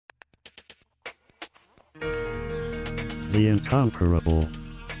The Incomparable.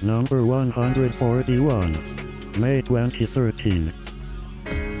 Number 141. May 2013.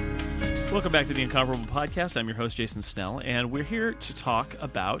 Welcome back to the Incomparable Podcast. I'm your host, Jason Snell, and we're here to talk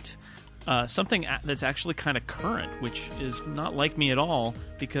about something that's actually kind of current, which is not like me at all,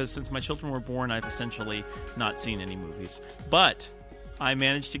 because since my children were born, I've essentially not seen any movies. But I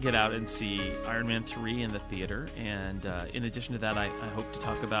managed to get out and see Iron Man 3 in the theater, and in addition to that, I hope to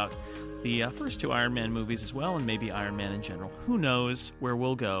talk about the first two Iron Man movies as well, and maybe Iron Man in general. Who knows where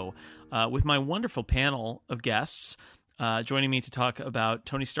we'll go with my wonderful panel of guests joining me to talk about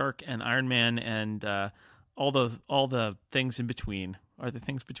Tony Stark and Iron Man and all the things in between. Are there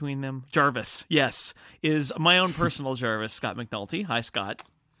things between them? Jarvis, yes, is my own personal Jarvis, Scott McNulty. Hi, Scott.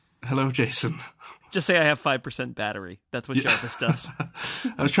 Hello, Jason. Just say I have 5% battery. That's what Jarvis does.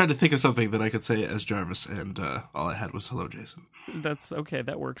 I was trying to think of something that I could say as Jarvis, and all I had was hello, Jason. That's okay.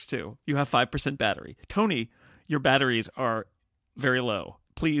 That works, too. You have 5% battery. Tony, your batteries are very low.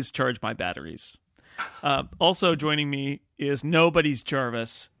 Please charge my batteries. Also joining me is nobody's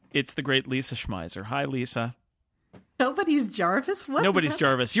Jarvis. It's the great Lisa Schmeiser. Hi, Lisa. Nobody's Jarvis? What? Nobody's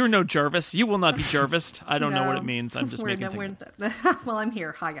Jarvis. You're no Jarvis. You will not be Jarvised. I don't know what it means. I'm just making things. Well, I'm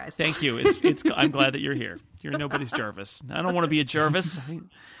here. Hi, guys. Thank you. I'm glad that you're here. You're nobody's Jarvis. I don't want to be a Jarvis.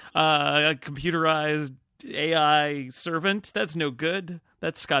 A computerized AI servant. That's no good.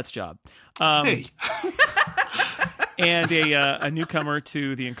 That's Scott's job. Hey. And a newcomer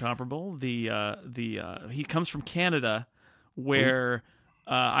to the Incomparable. He comes from Canada, where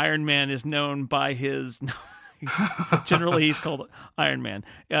Iron Man is known by his. Generally, he's called Iron Man.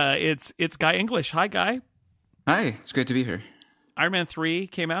 It's Guy English. Hi, Guy. Hi, it's great to be here. Iron Man 3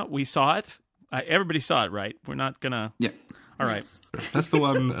 came out. We saw it. Everybody saw it, right? We're not gonna. Yeah. All right. That's the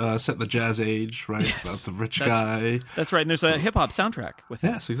one set in the Jazz Age, right? Yes. About the rich guy. That's right. And there's a hip hop soundtrack with it.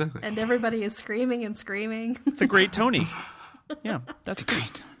 Yes, exactly. And everybody is screaming and screaming. The Great Tony. Yeah, that's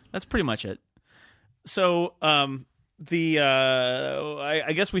great. That's pretty much it. So, I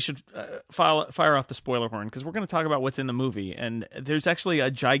guess we should fire off the spoiler horn, because we're going to talk about what's in the movie, and there's actually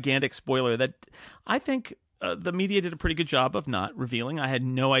a gigantic spoiler that I think the media did a pretty good job of not revealing. I had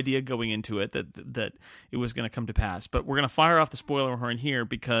no idea going into it that it was going to come to pass, but we're going to fire off the spoiler horn here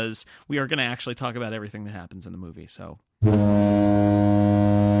because we are going to actually talk about everything that happens in the movie. So,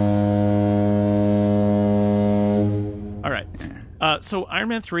 all right. So Iron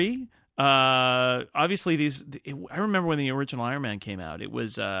Man 3. Obviously I remember when the original Iron Man came out, it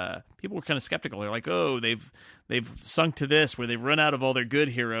was, people were kind of skeptical. They're like, oh, they've sunk to this where they've run out of all their good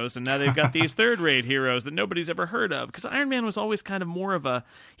heroes, and now they've got these third-rate heroes that nobody's ever heard of. Because Iron Man was always kind of more of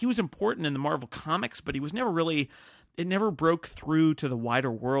he was important in the Marvel comics, but he was never really, it never broke through to the wider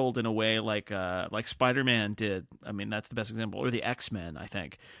world in a way like Spider-Man did. I mean, that's the best example. Or the X-Men, I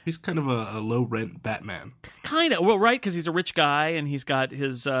think. He's kind of a low-rent Batman. Kind of. Well, right, because he's a rich guy, and he's got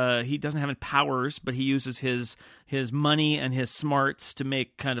his, he doesn't have any powers, but he uses his money and his smarts to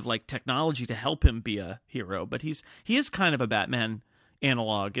make kind of like technology to help him be a hero. But he is kind of a Batman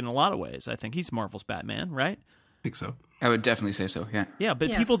analog in a lot of ways. I think he's Marvel's Batman, right? I think so. I would definitely say so, yeah. Yeah, but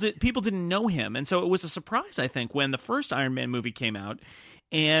Yes. people didn't know him, and so it was a surprise, I think, when the first Iron Man movie came out,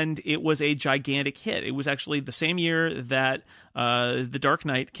 and it was a gigantic hit. It was actually the same year that The Dark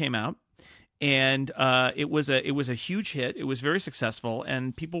Knight came out, and it was a huge hit. It was very successful,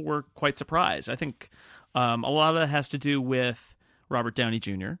 and people were quite surprised. I think a lot of that has to do with Robert Downey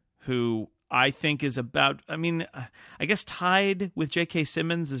Jr., who I think is about, I guess tied with J.K.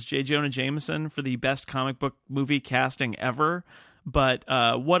 Simmons as J. Jonah Jameson for the best comic book movie casting ever. But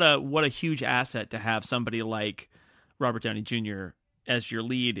what a huge asset to have somebody like Robert Downey Jr. as your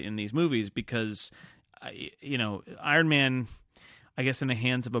lead in these movies, because, Iron Man, I guess in the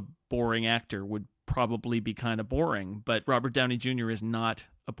hands of a boring actor would probably be kind of boring, but Robert Downey Jr. is not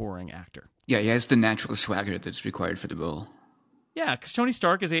a boring actor. Yeah, he has the natural swagger that's required for the role. Yeah, because Tony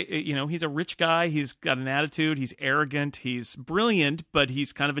Stark is he's a rich guy. He's got an attitude. He's arrogant. He's brilliant, but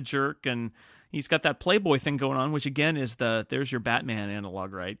he's kind of a jerk, and he's got that Playboy thing going on, which again is there's your Batman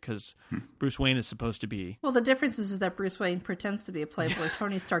analog, right? Because Bruce Wayne is supposed to be. Well, the difference is that Bruce Wayne pretends to be a Playboy.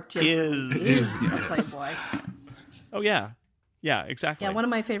 Tony Stark is a Playboy. Oh yeah, exactly. Yeah, one of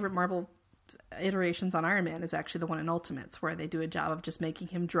my favorite Marvel iterations on Iron Man is actually the one in Ultimates, where they do a job of just making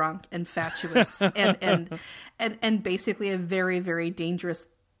him drunk and fatuous and basically a very, very dangerous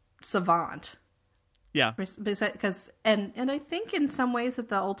savant. Yeah, because and I think in some ways that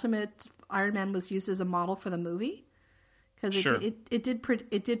the Ultimate Iron Man was used as a model for the movie, because it did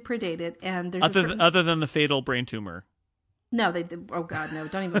predate it, and there's other than the fatal brain tumor. No, they did. Oh God, no!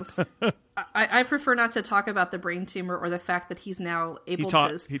 Don't even. I prefer not to talk about the brain tumor or the fact that he's now able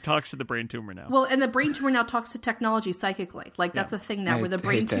to... He talks to the brain tumor now. Well, and the brain tumor now talks to technology psychically. Like, that's a thing now, where the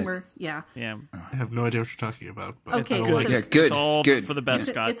brain tumor... Yeah. Yeah. I have no idea what you're talking about. But Okay, it's good. Yeah, good. It's all good. for the best,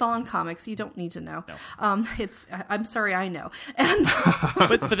 Scott. It's all in comics. You don't need to know. No. I'm sorry, I know. And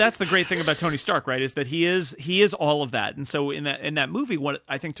but that's the great thing about Tony Stark, right? Is that he is all of that. And so in that movie, what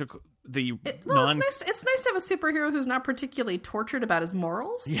I think took the it's nice to have a superhero who's not particularly tortured about his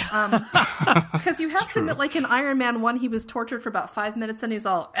morals. Yeah. Because you have to admit, like in Iron Man 1, he was tortured for about 5 minutes, and he's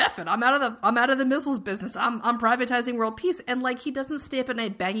all, F it, I'm out of the missiles business. I'm privatizing world peace. And like, he doesn't stay up at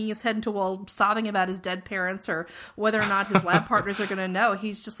night banging his head into a wall, sobbing about his dead parents or whether or not his lab partners are going to know.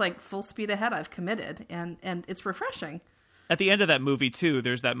 He's just like, full speed ahead, I've committed. And it's refreshing. At the end of that movie, too,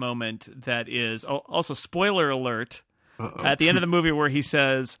 there's that moment that is also spoiler alert. At the end of the movie where he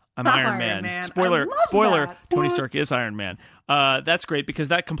says, I'm Iron Man. Spoiler, that. Tony Stark is Iron Man. That's great because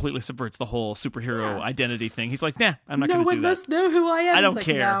that completely subverts the whole superhero identity thing. He's like, nah, I'm not going to do that. No one must know who I am. I don't He's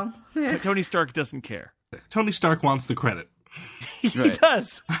care. No. Tony Stark doesn't care. Tony Stark wants the credit. He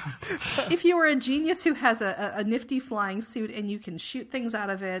does. If you are a genius who has a nifty flying suit and you can shoot things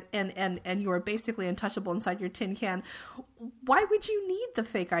out of it and you are basically untouchable inside your tin can, why would you need the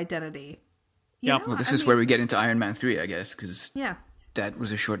fake identity? You know? Well, this is where we get into Iron Man 3, I guess, because that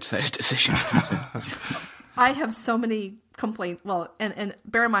was a short-sighted decision. I have so many complaints. Well, and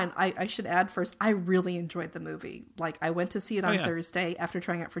bear in mind, I should add first, I really enjoyed the movie. Like, I went to see it on Thursday after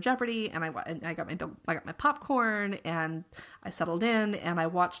trying out for Jeopardy, and I got my popcorn, and I settled in, and I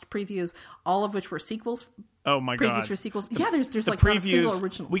watched previews, all of which were sequels. Oh my god! Previews for sequels. Yeah, there's the like previews, not a single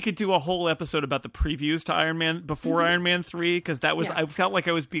original. We could do a whole episode about the previews to Iron Man before Iron Man 3, because that was I felt like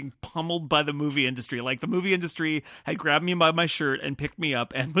I was being pummeled by the movie industry. Like the movie industry had grabbed me by my shirt and picked me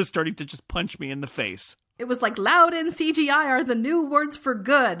up and was starting to just punch me in the face. It was like loud and CGI are the new words for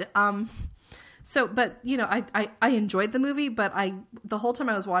good. So, but, you know, I enjoyed the movie, but the whole time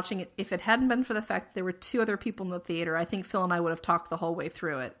I was watching it, if it hadn't been for the fact that there were two other people in the theater, I think Phil and I would have talked the whole way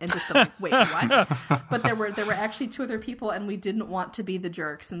through it and just been like, wait, what? But there were actually two other people, and we didn't want to be the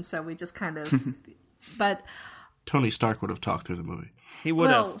jerks, and so we just kind of, but... Tony Stark would have talked through the movie. He would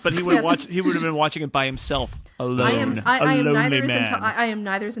have, but he would have He would have been watching it by himself, alone. I man. am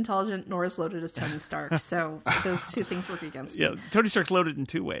neither as intelligent nor as loaded as Tony Stark. So those two things work against me. Yeah, Tony Stark's loaded in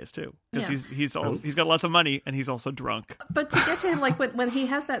two ways too, because he's got lots of money and he's also drunk. But to get to him, like when he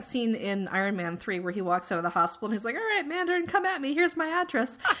has that scene in Iron Man 3 where he walks out of the hospital and he's like, "All right, Mandarin, come at me. Here's my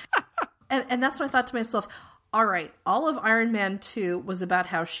address," and that's when I thought to myself, all right, all of Iron Man 2 was about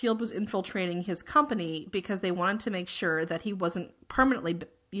how S.H.I.E.L.D. was infiltrating his company because they wanted to make sure that he wasn't permanently,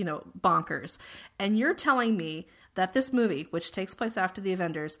 bonkers. And you're telling me that this movie, which takes place after the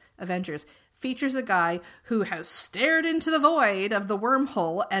Avengers, features a guy who has stared into the void of the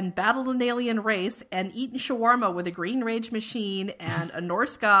wormhole and battled an alien race and eaten shawarma with a green rage machine and a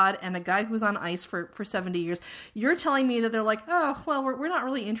Norse god and a guy who was on ice for 70 years. You're telling me that they're like, oh, well, we're not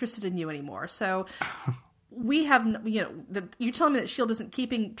really interested in you anymore. So... we have, you're telling me that S.H.I.E.L.D. isn't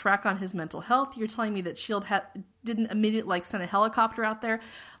keeping track on his mental health. You're telling me that S.H.I.E.L.D. didn't immediately send a helicopter out there.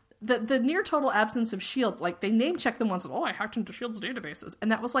 The near total absence of S.H.I.E.L.D., like they name checked them once, I hacked into S.H.I.E.L.D.'s databases,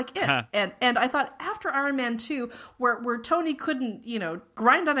 and that was like it. And I thought after Iron Man 2, where Tony couldn't,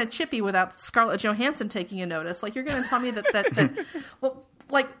 grind on a chippy without Scarlett Johansson taking a notice, like you're going to tell me that well.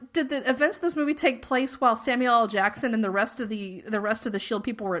 Like, did the events of this movie take place while Samuel L. Jackson and the rest of the S.H.I.E.L.D.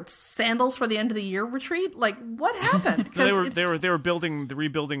 people were at sandals for the end of the year retreat? Like, what happened? they were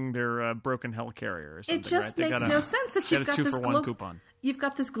rebuilding their broken helicarrier or something. It just makes no sense that you've got this coupon. You've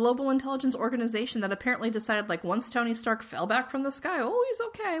got this global intelligence organization that apparently decided, like, once Tony Stark fell back from the sky, oh, he's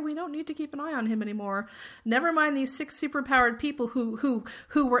okay. We don't need to keep an eye on him anymore. Never mind these 6 superpowered people who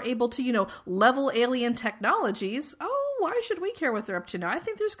were able to, level alien technologies. Oh, why should we care what they're up to now? I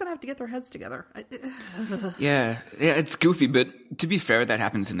think they're just going to have to get their heads together. Yeah, it's goofy, but to be fair, that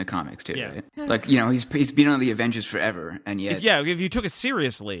happens in the comics too, right? Like, he's been on the Avengers forever, and yet... If you took it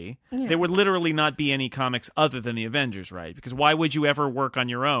seriously, there would literally not be any comics other than the Avengers, right? Because why would you ever work on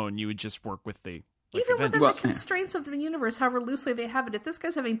your own? You would just work with the... Even within the constraints of the universe, however loosely they have it, if this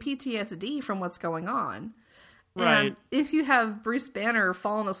guy's having PTSD from what's going on... Right. And if you have Bruce Banner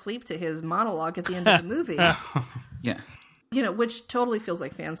falling asleep to his monologue at the end of the movie... Yeah. Which totally feels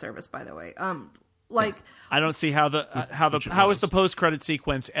like fan service, by the way. I don't see how is the post-credit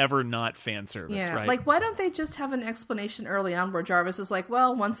sequence ever not fan service, right? Like, why don't they just have an explanation early on where Jarvis is like,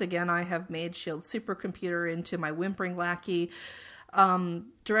 well, once again, I have made S.H.I.E.L.D. supercomputer into my whimpering lackey.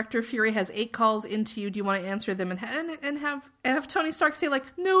 Director Fury has 8 calls into you. Do you want to answer them? And have Tony Stark say like,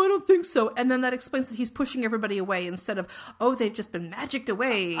 no, I don't think so. And then that explains that he's pushing everybody away instead of, oh, they've just been magicked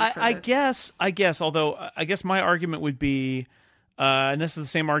away. I guess. Although I guess my argument would be, and this is the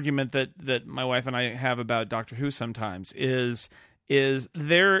same argument that my wife and I have about Doctor Who sometimes, is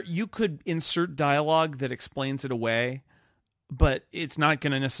there you could insert dialogue that explains it away, but it's not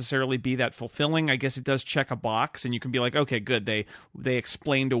going to necessarily be that fulfilling. I guess it does check a box, and you can be like, okay, good, they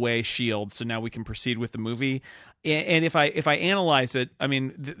explained away S.H.I.E.L.D., so now we can proceed with the movie. And if I analyze it, I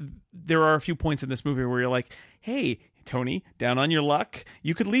mean, there are a few points in this movie where you're like, hey, Tony, down on your luck,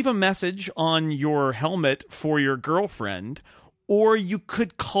 you could leave a message on your helmet for your girlfriend, or you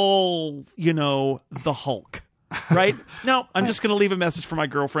could call, the Hulk, right? No, I'm just going to leave a message for my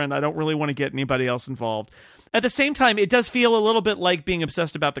girlfriend. I don't really want to get anybody else involved. At the same time, it does feel a little bit like being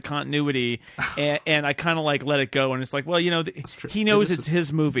obsessed about the continuity, and I kind of like let it go. And it's like, well, he knows it's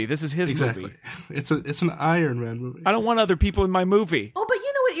his movie. This is his movie. It's an Iron Man movie. I don't want other people in my movie. Oh, but you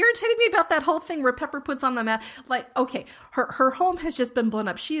know what irritated me about that whole thing where Pepper puts on the mask? Like, okay, her home has just been blown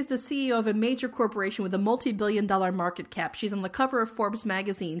up. She is the CEO of a major corporation with a multi-billion-dollar market cap. She's on the cover of Forbes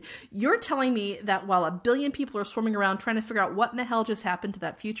magazine. You're telling me that while a billion people are swarming around trying to figure out what in the hell just happened to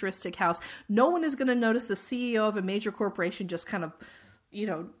that futuristic house, no one is going to notice the CEO of a major corporation just kind of,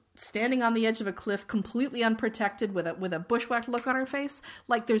 standing on the edge of a cliff, completely unprotected with a bushwhacked look on her face?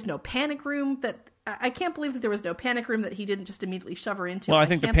 Like, there's no panic room that... I can't believe that there was no panic room that he didn't just immediately shove her into. Well, I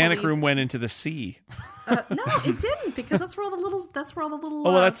think the panic room went into the sea. No, it didn't, because that's where all the little.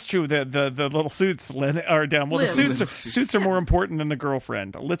 Oh, well, that's true. The little suits are down. Well, the suits are more important than the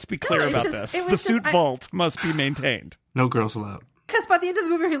girlfriend. Let's be clear about this. The suit vault must be maintained. No girls allowed. Because by the end of the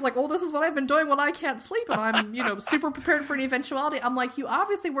movie, he's like, "Oh, this is what I've been doing when I can't sleep, and I'm, super prepared for an eventuality." I'm like, you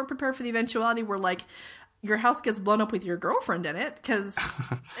obviously weren't prepared for the eventuality where, like, your house gets blown up with your girlfriend in it, because...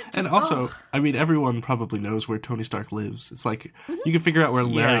 And also, I mean, everyone probably knows where Tony Stark lives. It's like, you can figure out where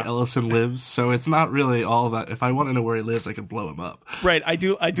Larry Ellison lives, so it's not really all that... If I want to know where he lives, I can blow him up. Right, I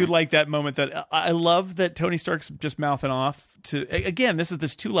do like that moment. That I love that Tony Stark's just mouthing off to... Again,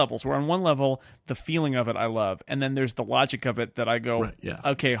 this 2 levels, where on one level, the feeling of it I love, and then there's the logic of it that I go, right, yeah.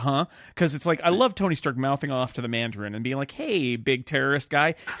 Okay, huh? Because it's like, I love Tony Stark mouthing off to the Mandarin and being like, hey, big terrorist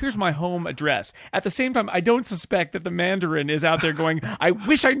guy, here's my home address. At the same time, I don't suspect that the Mandarin is out there going, I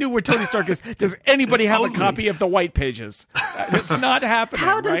wish I knew where Tony Stark is. Does anybody have a copy of the White Pages? It's not happening.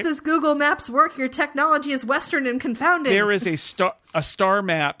 How does this Google Maps work? Your technology is Western and confounding. There is a Star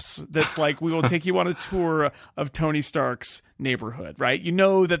Maps that's like, we will take you on a tour of Tony Stark's neighborhood, right? You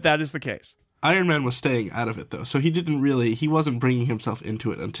know that is the case. Iron Man was staying out of it, though, so he wasn't bringing himself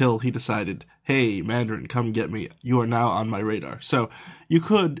into it until he decided, hey, Mandarin, come get me. You are now on my radar. So you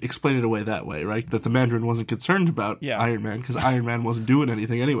could explain it away that way, right? That the Mandarin wasn't concerned about Iron Man, because Iron Man wasn't doing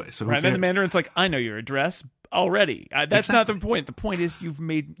anything anyway, so who cares? And then the Mandarin's like, I know your address already. That's not the point. The point is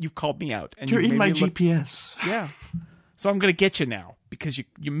you've called me out. And you're in my GPS. Yeah. So I'm going to get you now, because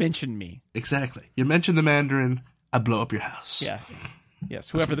you mentioned me. Exactly. You mentioned the Mandarin, I blow up your house. Yeah.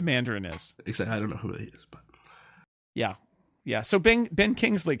 Yes, whoever the Mandarin is. Exactly. I don't know who he is, but yeah. So Ben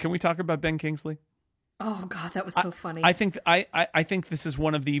Kingsley. Can we talk about Ben Kingsley? Oh God, that was so funny. I think this is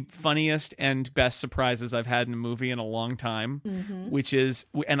one of the funniest and best surprises I've had in a movie in a long time. Mm-hmm. Which is,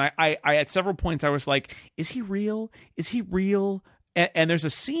 and I at several points I was like, is he real? Is he real? And there's a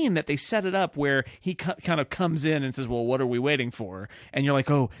scene that they set it up where he kind of comes in and says, well, what are we waiting for? And you're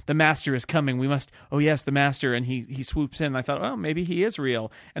like, oh, the master is coming. We must, oh, yes, the master. And he swoops in. And I thought, oh, maybe he is real.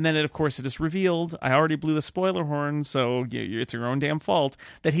 And then, of course, it is revealed. I already blew the spoiler horn, so it's your own damn fault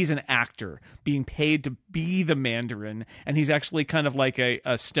that he's an actor being paid to be the Mandarin. And he's actually kind of like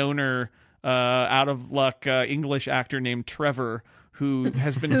a stoner, out of luck English actor named Trevor, who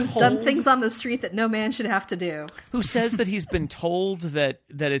has been who's done things on the street that no man should have to do. Who says that he's been told that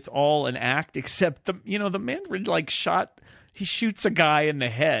it's all an act, except the Mandarin he shoots a guy in the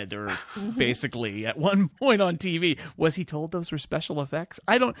head, or basically at one point on TV. Was he told those were special effects?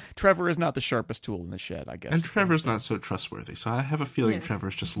 Trevor is not the sharpest tool in the shed, I guess. And Trevor's not so trustworthy, so I have a feeling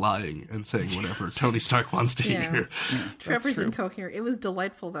Trevor's just lying and saying whatever Tony Stark wants to hear. Yeah, Trevor's incoherent. It was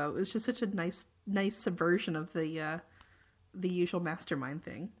delightful, though. It was just such a nice subversion of the usual mastermind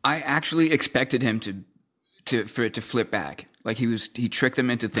thing. I actually expected him for it to flip back. Like he tricked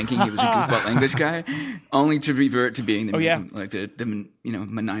them into thinking he was a goofball English guy, only to revert to being the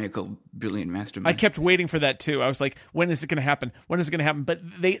maniacal, brilliant mastermind. I kept waiting for that too. I was like, when is it going to happen? When is it going to happen? But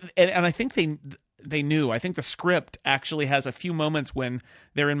and I think they knew. I think the script actually has a few moments when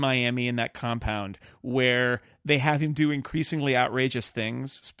they're in Miami in that compound where they have him do increasingly outrageous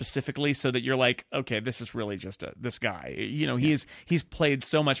things specifically so that you're like, okay, this is really just this guy. You know, he's played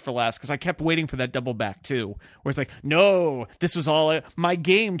so much for laughs, because I kept waiting for that double back too, where it's like, no, this was all my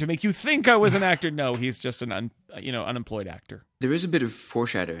game to make you think I was an actor. No, he's just an unemployed actor. There is a bit of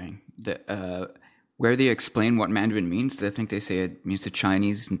foreshadowing that where they explain what Mandarin means. I think they say it means the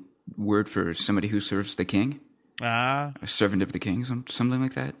Chinese word for somebody who serves the king. A servant of the king, something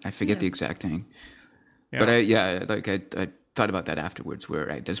like that. I forget the exact thing. Yeah. But I thought about that afterwards,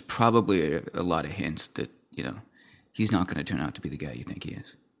 where there's probably a lot of hints that, you know, he's not going to turn out to be the guy you think he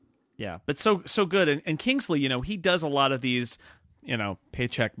is. Yeah, but so good. And Kingsley, you know, he does a lot of these, you know,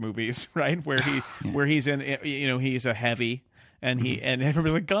 paycheck movies, right? Where he's in, you know, he's a heavy. And and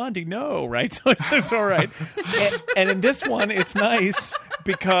everybody's like, Gandhi, no, right? So it's all right. And in this one, it's nice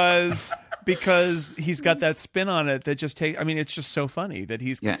because he's got that spin on it that just it's just so funny that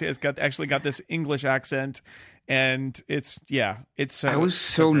he's actually got this English accent, and it's. I was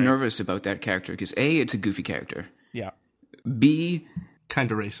so nervous about that character because A, it's a goofy character. Yeah. B,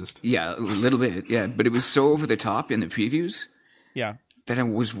 kind of racist. Yeah, a little bit. Yeah, but it was so over the top in the previews. Yeah. That I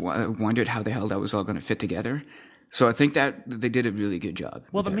wondered how the hell that was all going to fit together. So I think that they did a really good job.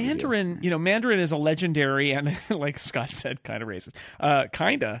 Well, the Mandarin, Mandarin is a legendary and, like Scott said, kind of racist,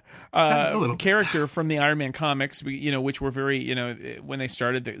 character from the Iron Man comics, which were very, when they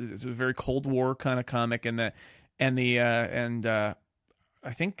started, it was a very Cold War kind of comic, and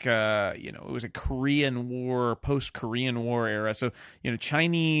I think, it was a Korean War, post-Korean War era. So,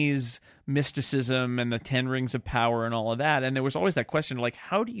 Chinese mysticism and the 10 Rings of Power and all of that. And there was always that question, like,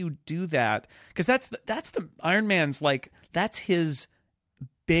 how do you do that? Because that's the Iron Man's, like, that's his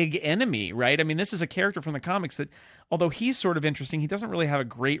big enemy, right? I mean, this is a character from the comics that, although he's sort of interesting, he doesn't really have a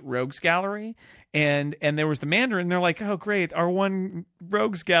great rogues gallery. And there was the Mandarin, and they're like, oh, great, our one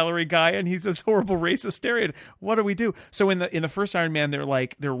rogues gallery guy, and he's this horrible racist stereotype. What do we do? So in the first Iron Man, there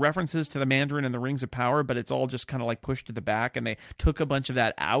are references to the Mandarin and the Rings of Power, but it's all just kind of like pushed to the back, and they took a bunch of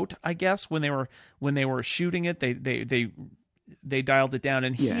that out, I guess, when they were shooting it. They dialed it down,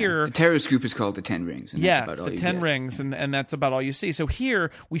 and here the terrorist group is called the 10 Rings. And that's about all the 10 Rings, and that's about all you see. So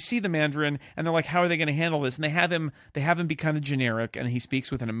here we see the Mandarin, and they're like, "How are they going to handle this?" And they have him be kind of generic, and he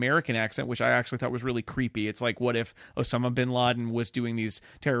speaks with an American accent, which I actually thought was really creepy. It's like, what if Osama bin Laden was doing these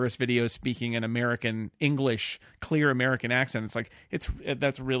terrorist videos speaking an American English, clear American accent? It's like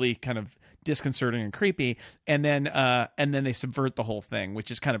that's really kind of disconcerting and creepy. And then they subvert the whole thing,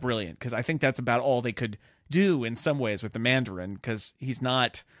 which is kind of brilliant, because I think that's about all they could do in some ways with the Mandarin, because he's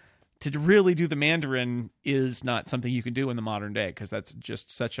not, to really do the Mandarin is not something you can do in the modern day, because that's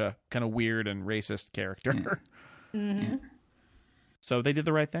just such a kind of weird and racist character. Yeah. Mm-hmm. So they did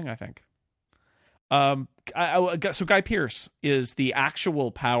the right thing, I think. So Guy Pearce is the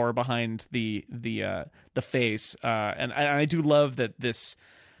actual power behind the face, and I do love that this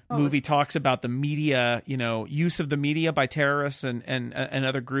movie talks about the media, use of the media by terrorists and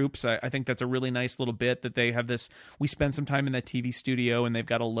other groups. I think that's a really nice little bit that they have this. We spend some time in that TV studio, and they've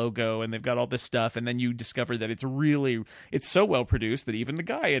got a logo, and they've got all this stuff, and then you discover that it's so well produced that even the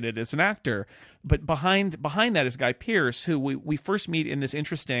guy in it is an actor. But behind that is Guy Pearce, who we first meet in this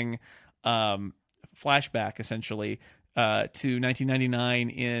interesting flashback, essentially, to 1999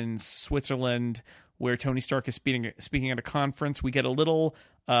 in Switzerland, where Tony Stark is speaking at a conference. We get a little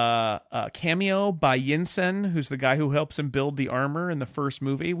cameo by Yinsen, who's the guy who helps him build the armor in the first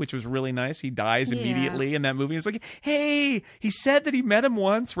movie, which was really nice. He dies immediately in that movie. It's like, hey, he said that he met him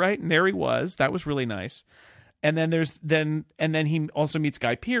once, right? And there he was. That was really nice. And then he also meets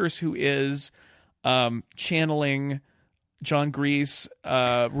Guy Pearce, who is channeling John Grease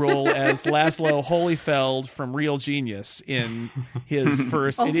role as Laszlo Holyfeld from Real Genius in his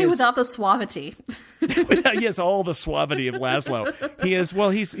first. Only without the suavity. He has all the suavity of Laszlo. He's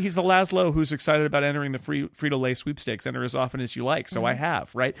the Laszlo who's excited about entering the Frito-Lay sweepstakes. Enter as often as you like. So I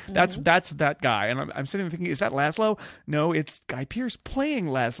have, right? Mm-hmm. That's that guy. And I'm sitting there thinking, is that Laszlo? No, it's Guy Pearce playing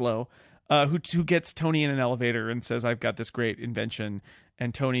Laszlo, who gets Tony in an elevator and says, I've got this great invention.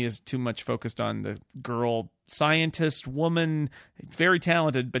 And Tony is too much focused on the girl scientist woman, very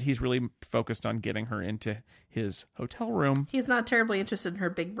talented, but he's really focused on getting her into his hotel room. He's not terribly interested in her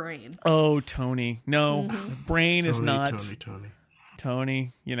big brain. Oh, Tony. No, brain is not.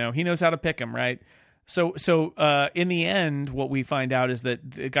 Tony, he knows how to pick him, right? So in the end, what we find out is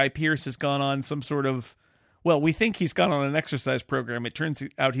that Guy Pearce has gone on some sort of, well, we think he's gone on an exercise program. It turns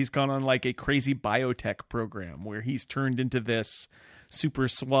out he's gone on like a crazy biotech program where he's turned into this super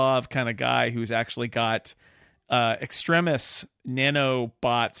suave kind of guy who's actually got extremis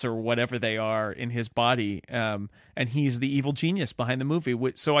nanobots or whatever they are in his body, and he's the evil genius behind the movie.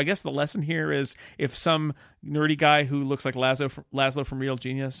 So I guess the lesson here is, if some nerdy guy who looks like Laszlo from Real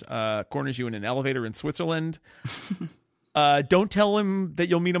Genius corners you in an elevator in Switzerland, don't tell him that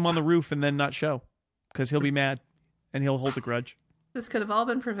you'll meet him on the roof and then not show, because he'll be mad and he'll hold a grudge. This could have all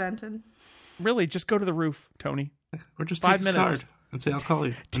been prevented. Really, just go to the roof, Tony. Or just 5 take his minutes. card and say, I'll call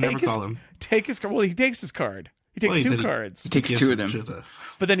you. And never call him. Take his card. Well, he takes his card. He takes two cards. He takes two of them.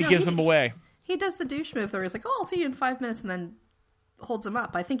 But then he gives them away. He does the douche move where he's like, oh, I'll see you in 5 minutes, and then holds him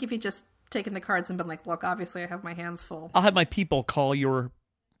up. I think if he just taken the cards and been like, look, obviously I have my hands full. I'll have my people call you,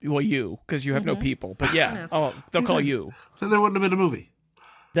 because you have no people. But yeah, Yes. They'll call you. Then there wouldn't have been a movie.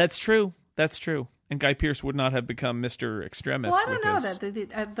 That's true. And Guy Pearce would not have become Mr. Extremis. Well, I don't know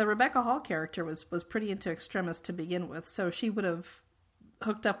that the Rebecca Hall character was pretty into Extremis to begin with, so she would have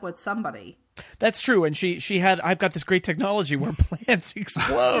hooked up with somebody. That's true, and she had, I've got this great technology where plants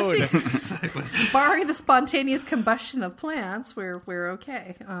explode. Exactly. Barring the spontaneous combustion of plants, we're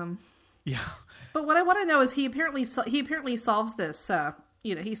okay. Yeah. But what I want to know is he apparently solves this.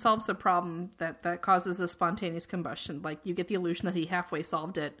 He solves the problem that causes the spontaneous combustion. Like, you get the illusion that he halfway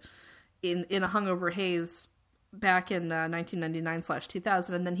solved it in a hungover haze back in 1999/2000,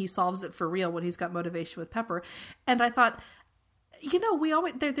 and then he solves it for real when he's got motivation with Pepper. And I thought,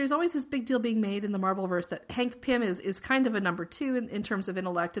 there's always this big deal being made in the Marvelverse that Hank Pym is kind of a number two in terms of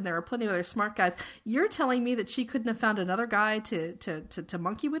intellect, and there are plenty of other smart guys. You're telling me that she couldn't have found another guy to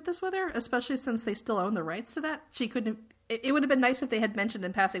monkey with this with her, especially since they still own the rights to that? She couldn't have, it would have been nice if they had mentioned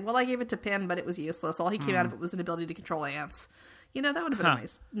in passing, well, I gave it to Pym, but it was useless. All he came out of it was an ability to control ants. That would have been a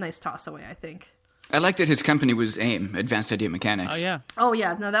nice toss away, I think. I like that his company was AIM, Advanced Idea Mechanics. Oh, yeah. Oh,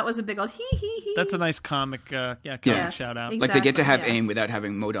 yeah. No, that was a big old hee. That's a nice comic shout out. Exactly, Like, they get to have AIM without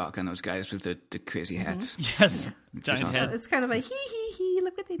having MODOK on those guys with the crazy hats. Yes. Giant awesome. head. So it's kind of a hee.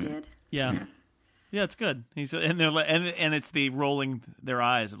 Look what they did. Yeah. Yeah, it's good. And it's the rolling their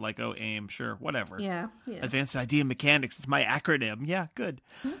eyes of like, oh, AIM, sure, whatever. Yeah. Advanced Idea Mechanics. It's my acronym. Yeah, good.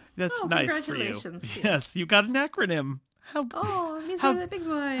 That's nice for you. Congratulations. Yes, you got an acronym. He's one of the big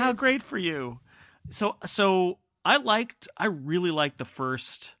boys. How great for you. So I really liked the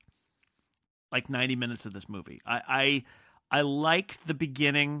first 90 minutes of this movie. I liked the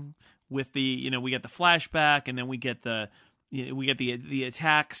beginning with the, we get the flashback, and then we get the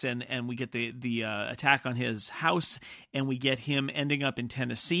attacks, and we get the attack on his house, and we get him ending up in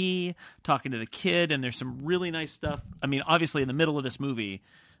Tennessee talking to the kid, and there's some really nice stuff. I mean, obviously in the middle of this movie,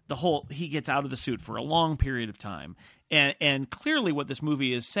 he gets out of the suit for a long period of time. And clearly what this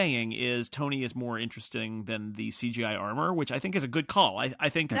movie is saying is Tony is more interesting than the CGI armor, which I think is a good call. I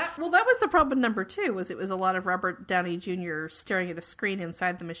think... that was the problem number 2, was it was a lot of Robert Downey Jr. staring at a screen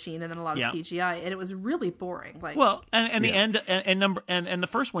inside the machine, and then a lot of CGI, and it was really boring. The end and the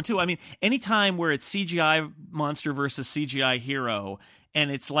first one too. I mean, anytime where it's CGI monster versus CGI hero,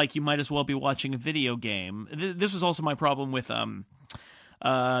 and it's like you might as well be watching a video game. This was also my problem with...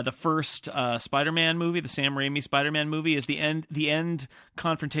 the first Spider-Man movie, the Sam Raimi Spider-Man movie, is the end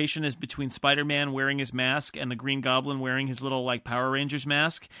confrontation is between Spider-Man wearing his mask and the Green Goblin wearing his little Power Rangers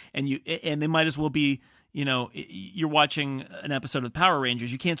mask, and they might as well be, you're watching an episode of Power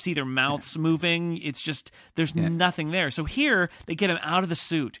Rangers. You can't see their mouths moving. It's just there's nothing there. So here they get him out of the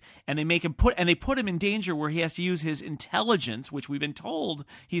suit, and they make him put him in danger where he has to use his intelligence, which we've been told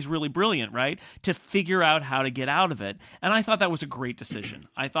he's really brilliant, right, to figure out how to get out of it. And I thought that was a great decision.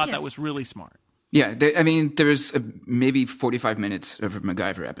 I thought that was really smart. Yeah, there was maybe 45 minutes of a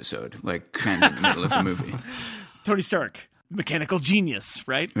MacGyver episode, crammed in the middle of the movie. Tony Stark, mechanical genius,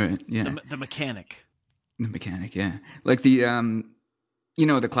 right? Right. Yeah. The mechanic. The mechanic, yeah. Like the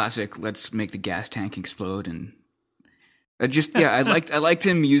the classic, let's make the gas tank explode, and I liked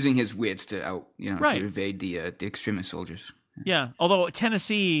him using his wits to to evade the extremist soldiers. Yeah, although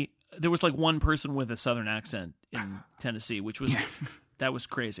Tennessee, there was one person with a southern accent in Tennessee, which was that was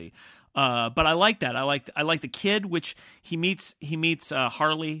crazy. But I like that. I like the kid, which he meets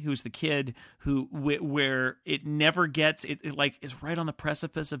Harley, who's the kid where it never gets it is right on the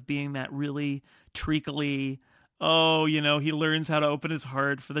precipice of being that really treacly. Oh, he learns how to open his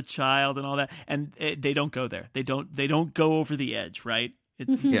heart for the child and all that, and they don't go there. They don't go over the edge, right?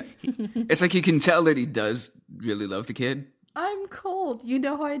 It's like you can tell that he does really love the kid. I'm cold. You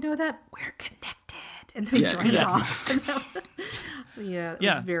know how I know that? We're connected. And then he drives off. It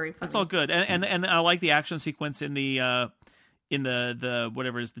was very funny. That's all good. And I like the action sequence in the in the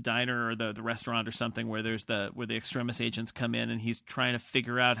whatever it is, the diner or the restaurant or something where the extremis agents come in, and he's trying to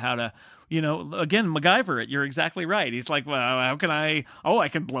figure out how to, again, MacGyver it. You're exactly right. He's like, well, how can I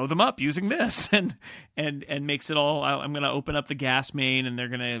can blow them up using this, and makes it all. I'm going to open up the gas main, and they're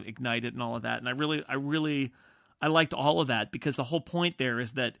going to ignite it and all of that. And I liked all of that, because the whole point there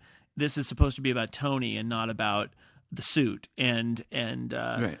is that this is supposed to be about Tony and not about the suit, and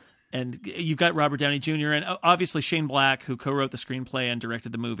right. And you've got Robert Downey Jr. and obviously Shane Black, who co-wrote the screenplay and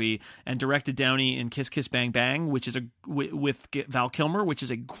directed the movie, and directed Downey in Kiss Kiss Bang Bang, which is with Val Kilmer, which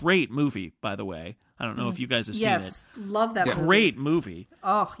is a great movie, by the way. I don't know if you guys have seen it. Yes, love that movie. Great movie.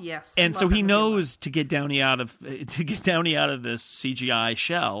 Oh, yes. And so he knows to get Downey out of this CGI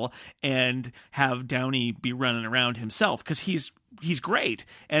shell and have Downey be running around himself, because he's great.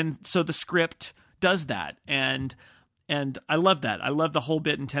 And so the script does that. And I love that. I love the whole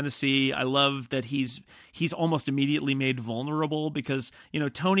bit in Tennessee. I love that he's almost immediately made vulnerable, because,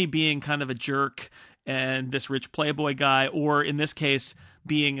 Tony being kind of a jerk and this rich playboy guy, or in this case,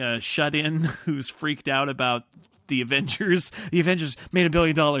 being a shut-in who's freaked out about the Avengers. The Avengers made $1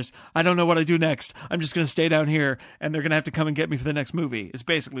 billion. I don't know what I do next. I'm just going to stay down here, and they're going to have to come and get me for the next movie, is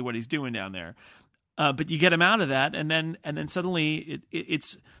basically what he's doing down there. But you get him out of that, and then suddenly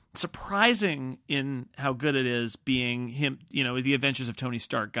it's surprising in how good it is being him, the Adventures of Tony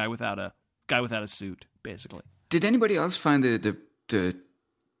Stark, guy without a suit, basically. Did anybody else find the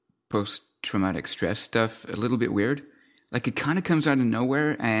post-traumatic stress stuff a little bit weird? Like, it kind of comes out of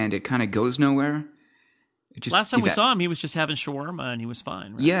nowhere and it kind of goes nowhere. Last time we saw him, he was just having shawarma and he was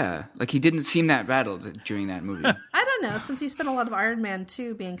fine. Right? Yeah, like he didn't seem that rattled during that movie. I don't know, since he spent a lot of Iron Man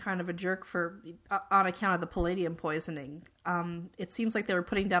 2 being kind of a jerk on account of the palladium poisoning. It seems like they were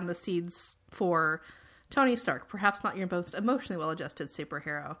putting down the seeds for Tony Stark, perhaps not your most emotionally well-adjusted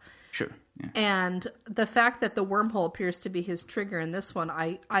superhero. Sure. Yeah. And the fact that the wormhole appears to be his trigger in this one,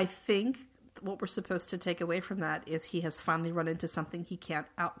 I think what we're supposed to take away from that is he has finally run into something he can't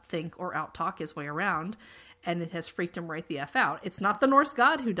outthink or outtalk his way around, and it has freaked him right the F out. It's not the Norse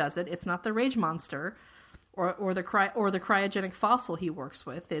god who does it. It's not the rage monster or the cryogenic fossil he works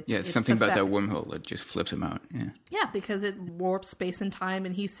with. It's something about that wormhole that just flips him out. Yeah, because it warps space and time,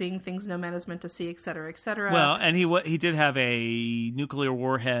 and he's seeing things no man is meant to see, et cetera, et cetera. Well, and he did have a nuclear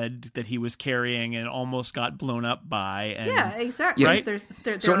warhead that he was carrying and almost got blown up by. And, yeah, exactly. Right?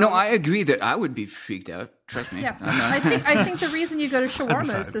 I agree that I would be freaked out. Trust me. Yeah, I think the reason you go to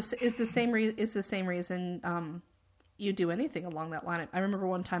shawarma is the same reason you do anything along that line. I remember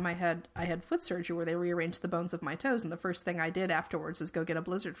one time I had foot surgery where they rearranged the bones of my toes, and the first thing I did afterwards is go get a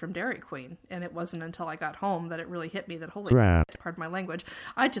Blizzard from Dairy Queen. And it wasn't until I got home that it really hit me that holy crap, pardon my language,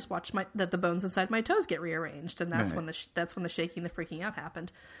 I just watched that the bones inside my toes get rearranged, and that's when the shaking, the freaking out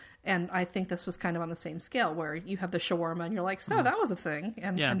happened. And I think this was kind of on the same scale, where you have the shawarma and you're like, so that was a thing,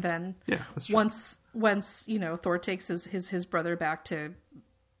 and then once Thor takes his brother back to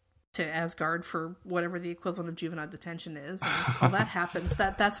Asgard for whatever the equivalent of juvenile detention is, and all that happens,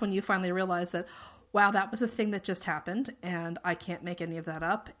 that's when you finally realize that, wow, that was a thing that just happened, and I can't make any of that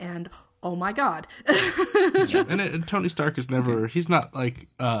up, and oh my god. And Tony Stark is never, he's not like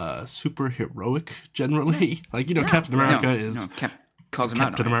super heroic generally. Like, Captain America is calls him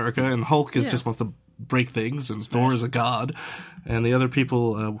Captain America, and Hulk is just wants to break things, and Thor is a god, and the other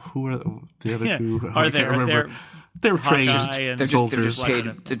people, who are the other two? I can't remember. They're trained soldiers.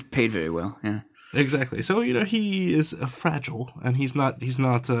 They're paid very well. Yeah, exactly. So he is fragile, and he's not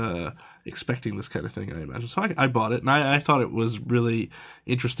expecting this kind of thing, I imagine. So I bought it, and I thought it was really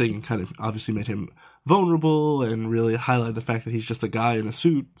interesting, and kind of obviously made him vulnerable, and really highlighted the fact that he's just a guy in a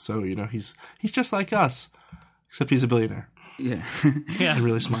suit. So he's just like us, except he's a billionaire. Yeah, and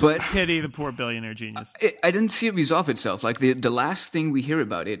really smart. But pity the poor billionaire genius. I didn't see it resolve itself. Like the last thing we hear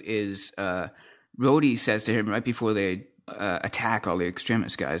about it is Rhodey says to him right before they attack all the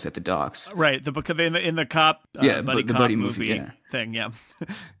extremist guys at the docks. Right, in the cop buddy movie thing. Yeah,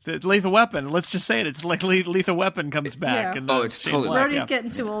 the Lethal Weapon. Let's just say it. It's like Lethal Weapon comes back. Yeah. And it's totally. Rhodey's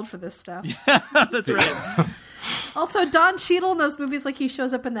getting too old for this stuff. That's right. Also, Don Cheadle in those movies, like, he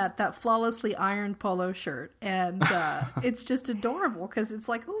shows up in that flawlessly ironed polo shirt, and it's just adorable, because it's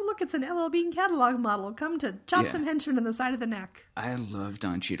like, oh, look, it's an LL Bean catalog model. Come to chop some henchmen in the side of the neck. I love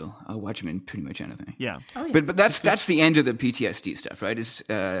Don Cheadle. I'll watch him in pretty much anything. Yeah. Oh, yeah. But that's the end of the PTSD stuff, right? Is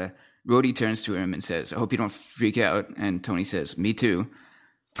Rhodey turns to him and says, I hope you don't freak out, and Tony says, me too.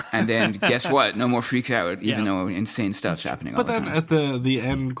 And then guess what? No more freaks out, even though insane stuff's happening all the time. But then at the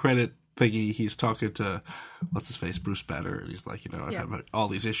end credit thingy, he's talking to, what's his face, Bruce Banner, and he's like, I've had all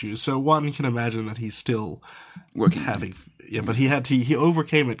these issues. So one can imagine that he's still working. But he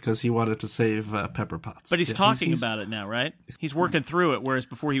overcame it because he wanted to save Pepper Potts. But he's talking about it now, right? He's working through it, whereas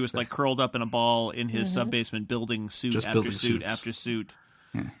before he was like curled up in a ball in his sub-basement building suit after suit after suit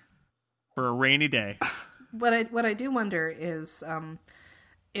for a rainy day. What I do wonder is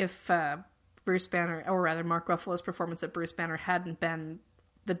if Bruce Banner, or rather Mark Ruffalo's performance of Bruce Banner hadn't been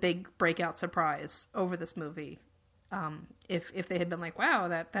the big breakout surprise over this movie. If they had been like, wow,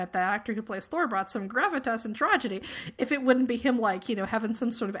 that actor who plays Thor brought some gravitas and tragedy, if it wouldn't be him like, having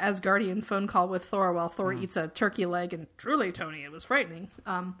some sort of Asgardian phone call with Thor while Thor eats a turkey leg, and truly, Tony, it was frightening.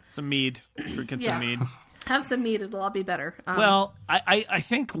 Some mead. Drinking some mead. Have some meat, it'll all be better. Well, I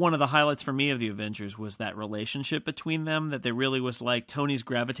think one of the highlights for me of the Avengers was that relationship between them, that there really was like Tony's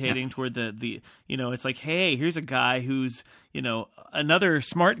gravitating toward the it's like, hey, here's a guy who's, another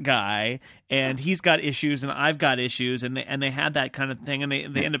smart guy, and he's got issues and I've got issues, and they had that kind of thing, and they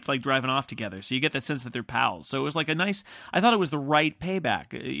end up like driving off together. So you get that sense that they're pals. So it was like I thought it was the right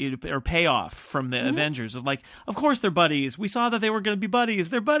payback or payoff from the Avengers of like, of course they're buddies. We saw that they were going to be buddies.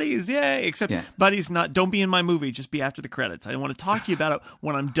 They're buddies. Yay. Except buddies don't be in my movie. Just be after the credits. I want to talk to you about it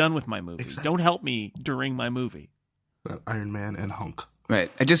when I'm done with my movie. Exactly. Don't help me during my movie. Iron Man and Hulk. Right.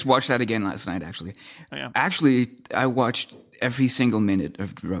 I just watched that again last night, actually. Oh, yeah. Actually, I watched every single minute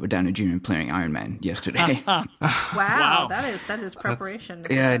of Robert Downey Jr. playing Iron Man yesterday. Wow. That is preparation.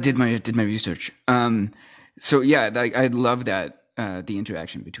 I did my research. So yeah, I love that the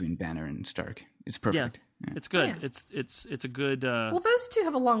interaction between Banner and Stark. It's perfect. Yeah. It's good. Yeah. It's a good. Well, those two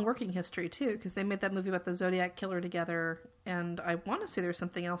have a long working history too, because they made that movie about the Zodiac Killer together, and I want to say there's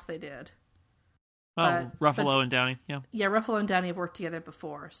something else they did. Ruffalo and Downey, yeah. Yeah, Ruffalo and Downey have worked together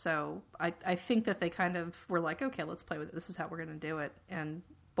before, so I think that they kind of were like, okay, let's play with it. This is how we're going to do it. And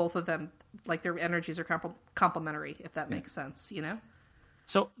both of them, like, their energies are complementary, if that makes sense,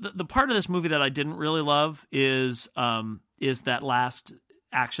 So the part of this movie that I didn't really love is that last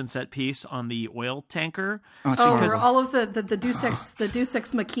action set piece on the oil tanker. Where all of the Deus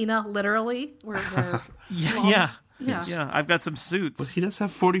Ex Machina, literally. Yeah, I've got some suits. But he does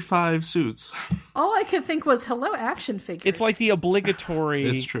have 45 suits. All I could think was, hello, action figures. It's like the obligatory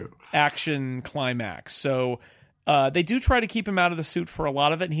it's true. Action climax. So they do try to keep him out of the suit for a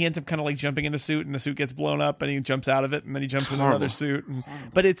lot of it, and he ends up kind of like jumping in the suit, and the suit gets blown up, and he jumps out of it, and then he jumps in another suit.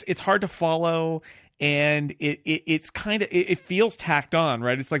 But it's hard to follow, and it's kind of it feels tacked on,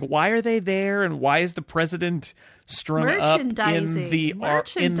 right? It's like, why are they there, and why is the president strung up in the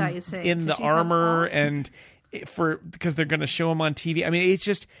armor and because they're going to show him on TV? I mean, it's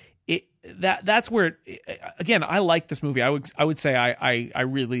just that's where again, I like this movie. I would say I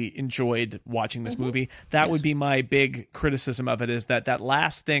really enjoyed watching this movie. That would be my big criticism of it, is that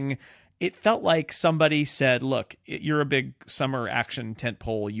last thing. It felt like somebody said, look, you're a big summer action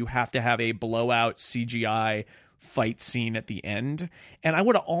tentpole. You have to have a blowout CGI fight scene at the end. And I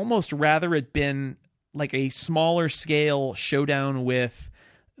would have almost rather it been like a smaller scale showdown with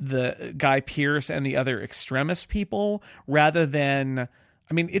the Guy Pearce and the other extremist people, rather than,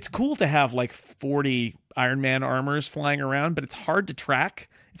 I mean, it's cool to have like 40 Iron Man armors flying around, but it's hard to track.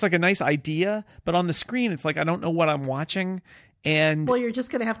 It's like a nice idea, but on the screen, it's like, I don't know what I'm watching. And well, you're just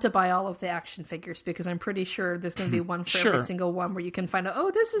going to have to buy all of the action figures, because I'm pretty sure there's going to be one for every single one where you can find out,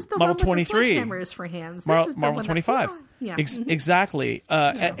 oh, this is the Model one with 23. the sledgehammers for hands. Marvel is the one 25. Yeah. Exactly.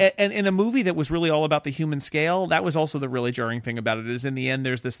 And in a movie that was really all about the human scale, that was also the really jarring thing about it, is in the end,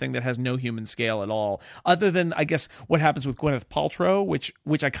 there's this thing that has no human scale at all. Other than, I guess, what happens with Gwyneth Paltrow,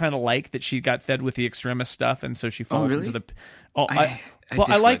 which I kind of like, that she got fed with the extremist stuff, and so she falls into the... I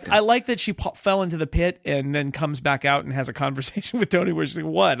like that she fell into the pit and then comes back out and has a conversation with Tony where she's like,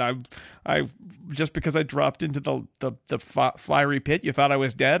 "What? I just because I dropped into the fiery pit, you thought I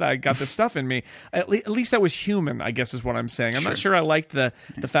was dead? I got this stuff in me." At least that was human, I guess, is what I'm saying. I'm not sure I liked the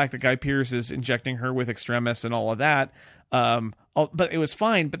fact that Guy Pearce is injecting her with extremis and all of that. But it was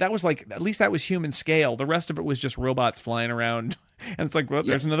fine. But that was like, at least that was human scale. The rest of it was just robots flying around, and it's like, well,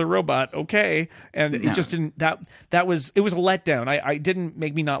 there's another robot. Okay, and it just didn't. It was a letdown. I didn't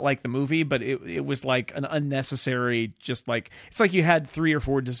make me not like the movie, but it was like an unnecessary. Just like, it's like you had 3 or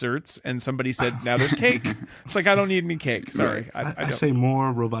 4 desserts, and somebody said, "Now there's cake." It's like, I don't need any cake. Sorry, I say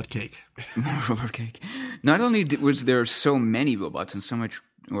more robot cake. More robot cake. Not only was there so many robots and so much,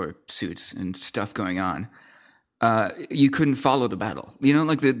 or suits and stuff going on, you couldn't follow the battle. You know,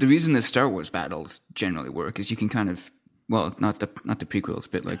 like the reason the Star Wars battles generally work is you can kind of, well, not the prequels,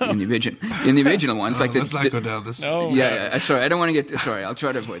 but like in the original ones, like let's not go down this. No, yeah. Sorry, I don't want to get. Sorry, I'll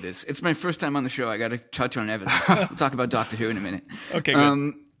try to avoid this. It's my first time on the show. I got to touch on everything. We'll talk about Doctor Who in a minute. Okay.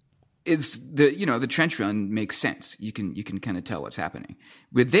 Good. is the trench run makes sense. You can kind of tell what's happening.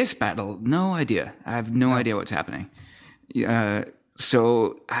 With this battle, no idea. I have no idea what's happening.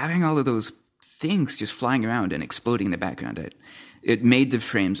 So having all of those things just flying around and exploding in the background, it made the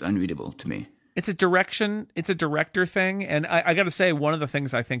frames unreadable to me. It's a director thing. And I got to say, one of the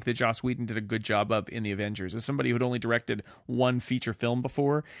things I think that Joss Whedon did a good job of in The Avengers, as somebody who'd only directed one feature film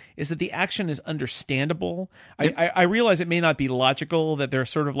before, is that the action is understandable. Yep. I realize it may not be logical that they're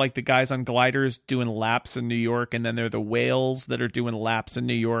sort of like the guys on gliders doing laps in New York, and then they're the whales that are doing laps in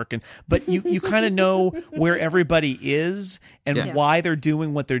New York. But you kind of know where everybody is and why they're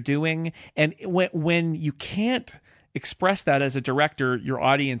doing what they're doing. And when you can't express that as a director, your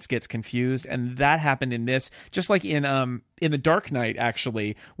audience gets confused, and that happened in this, just like in The Dark Knight,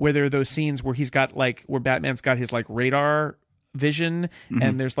 actually, where there are those scenes where where Batman's got his like radar vision,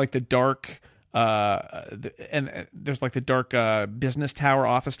 and there's like the dark there's like the dark business tower,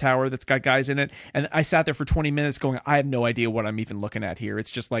 office tower that's got guys in it, and I sat there for 20 minutes going, I have no idea what I'm even looking at here.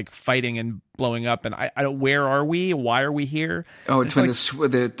 It's just like fighting and blowing up, and I don't, where are we? Why are we here? Oh, it's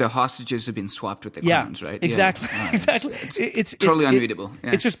when the hostages have been swapped with the clones, right? Exactly. Yeah. Exactly. It's totally unreadable.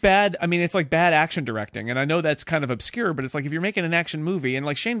 Yeah. It's just bad. I mean, it's like bad action directing, and I know that's kind of obscure, but it's like if you're making an action movie, and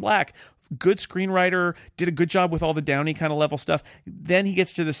like Shane Black, good screenwriter, did a good job with all the Downey kind of level stuff. Then he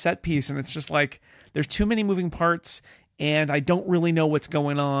gets to the set piece, and it's just like there's too many moving parts, and I don't really know what's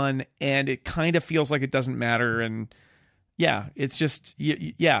going on, and it kind of feels like it doesn't matter. And it's just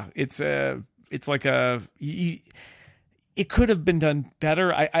it's like it could have been done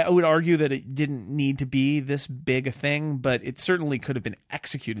better. I would argue that it didn't need to be this big a thing, but it certainly could have been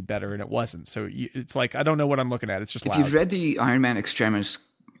executed better, and it wasn't. So it's like I don't know what I'm looking at. It's just if you've read the Iron Man Extremis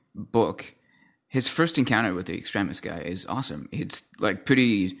book, his first encounter with the Extremis guy is awesome. It's like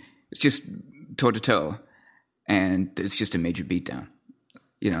it's just toe to toe, and it's just a major beatdown.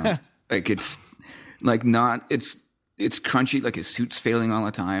 Like it's like it's crunchy, like his suit's failing all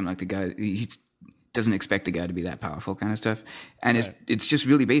the time. Like the guy, he doesn't expect the guy to be that powerful, kind of stuff. And it's just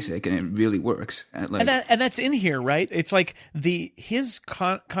really basic, and it really works. And that's in here, right? It's like his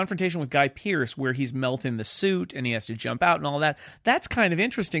confrontation with Guy Pearce, where he's melting the suit and he has to jump out and all that. That's kind of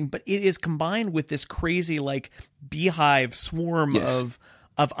interesting, but it is combined with this crazy like beehive swarm of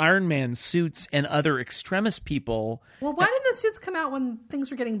Iron Man suits and other Extremis people. Well, why didn't the suits come out when things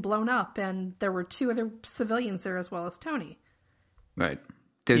were getting blown up and there were two other civilians there as well as Tony? Right.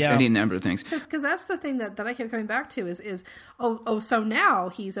 There's any number of things. Because that's the thing that I kept coming back to is so now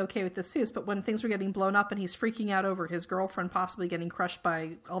he's okay with the suits, but when things were getting blown up and he's freaking out over his girlfriend possibly getting crushed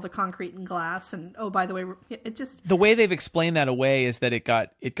by all the concrete and glass, and by the way, it just... The way they've explained that away is that it got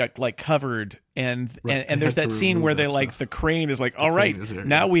like covered, and there's that scene where they like the crane is like, all right,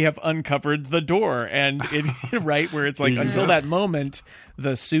 now we have uncovered the door, and it right where it's like until that moment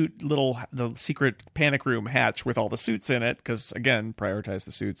the secret panic room hatch with all the suits in it, because again, prioritize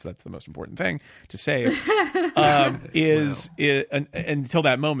the suits, that's the most important thing to save, until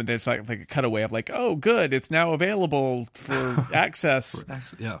that moment there's like a cutaway of like, oh good, it's now available for access.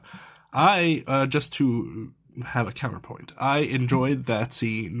 I just to have a counterpoint, I enjoyed that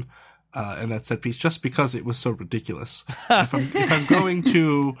scene and that set piece just because it was so ridiculous. If I'm going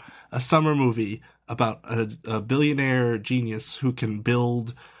to a summer movie about a billionaire genius who can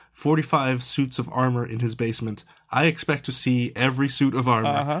build 45 suits of armor in his basement, I expect to see every suit of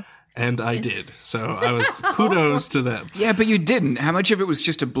armor. And I did. So I was kudos to them. Yeah, but you didn't. How much of it was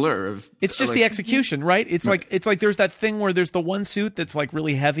just a blur of... It's just the execution, right? It's like there's that thing where there's the one suit that's like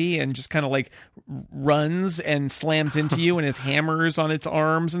really heavy and just kind of like runs and slams into you and has hammers on its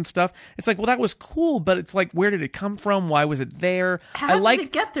arms and stuff. It's like, well, that was cool, but it's like, where did it come from? Why was it there? How did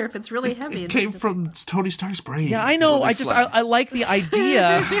it get there if it's really heavy? It came from Tony Stark's brain. Yeah, I know. I like the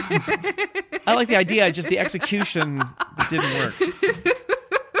idea. I like the idea. Just the execution didn't work.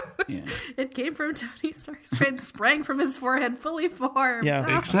 Yeah. It came from Tony Stark's brain, sprang from his forehead, fully formed.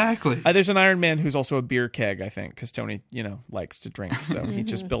 Yeah, exactly. There's an Iron Man who's also a beer keg, I think, because Tony, likes to drink, so he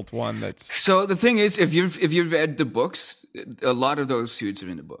just built one that's. So the thing is, if you've read the books, a lot of those suits are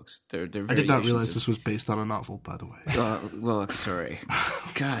in the books. They're I did not realize this was based on a novel, by the way. Well, sorry.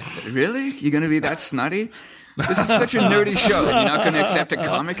 God, really? You're gonna be that snotty? This is such a nerdy show. You're not going to accept a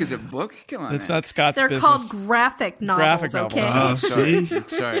comic as a book? Come on, it's not Scott's They're business. Called graphic novels, okay? Oh, see?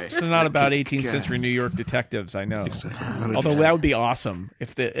 Sorry. It's not about 18th century New York detectives, I know. Exactly. Although that would be awesome.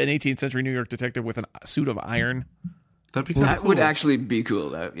 If an 18th century New York detective with a suit of iron. That'd be kind of That cool. would actually be cool.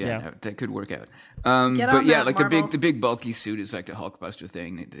 That could work out. But yeah, that, like Marvel. the big bulky suit is like the Hulkbuster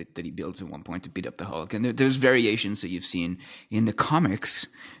thing that he builds at one point to beat up the Hulk, and there's variations that you've seen in the comics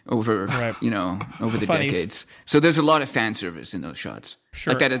over over the Funnies. decades. So there's a lot of fan service in those shots.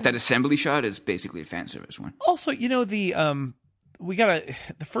 Sure. Like that assembly shot is basically a fan service one. Also, we got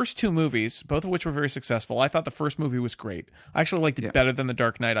the first two movies, both of which were very successful. I thought the first movie was great. I actually liked it better than The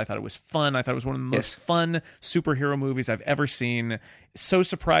Dark Knight. I thought it was fun. I thought it was one of the most fun superhero movies I've ever seen. So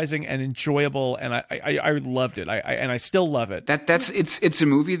surprising and enjoyable, and I loved it. I still love it. It's a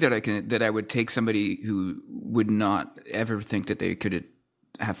movie that I would take somebody who would not ever think that they could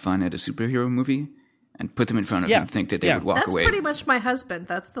have fun at a superhero movie and put them in front of him and think that they would walk away. That's pretty much my husband.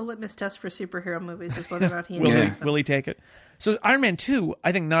 That's the litmus test for superhero movies, is whether or not he Will he take it? So Iron Man 2,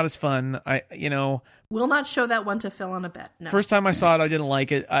 I think not as fun. will not show that one to Phil on a bet. No. First time I saw it, I didn't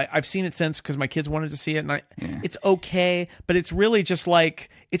like it. I've seen it since because my kids wanted to see it, and it's okay, but it's really just like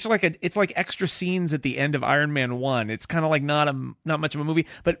it's like extra scenes at the end of Iron Man 1. It's kind of like not much of a movie.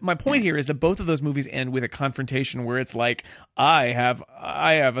 But my point here is that both of those movies end with a confrontation where it's like, I have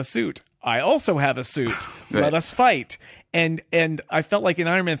a suit. I also have a suit. Let us fight. And I felt like in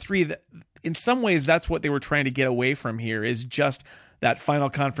Iron Man 3 that in some ways that's what they were trying to get away from here, is just that final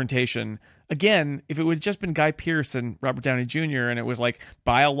confrontation. Again, if it would have just been Guy Pearce and Robert Downey Jr. and it was like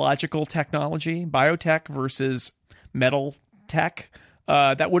biological technology, biotech versus metal tech,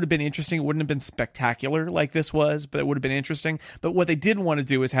 that would have been interesting. It wouldn't have been spectacular like this was, but it would have been interesting. But what they didn't want to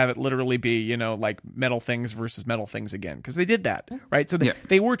do is have it literally be, like metal things versus metal things again, because they did that, right? So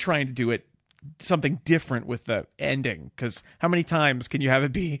they were trying to do it something different with the ending, because how many times can you have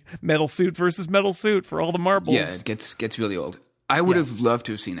it be metal suit versus metal suit for all the marbles? Yeah, it gets really old. I would have loved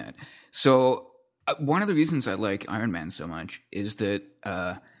to have seen that. So one of the reasons I like Iron Man so much is that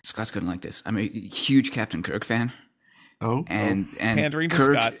Scott's gonna like this. I'm a huge Captain Kirk fan. And Pandering to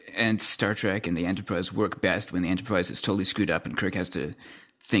Kirk Scott. and Star Trek and the Enterprise work best when the Enterprise is totally screwed up and Kirk has to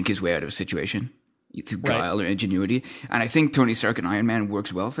think his way out of a situation through guile or ingenuity. And I think Tony Stark and Iron Man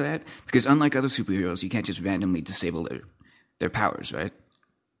works well for that, because unlike other superheroes, you can't just randomly disable their powers, right?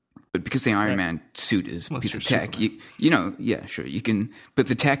 But because the Iron Man suit is a piece of tech, you can, but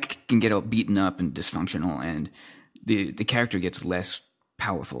the tech can get all beaten up and dysfunctional, and the character gets less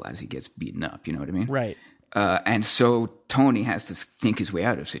powerful as he gets beaten up. You know what I mean? Right. And so Tony has to think his way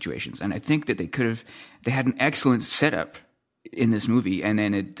out of situations. And I think that they had an excellent setup in this movie, and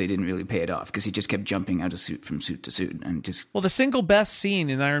then they didn't really pay it off because he just kept jumping out of suit from suit to suit. And just. Well, the single best scene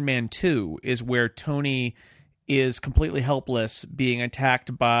in Iron Man 2 is where Tony is completely helpless being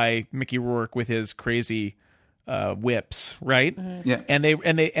attacked by Mickey Rourke with his crazy whips, right? Mm-hmm. Yeah.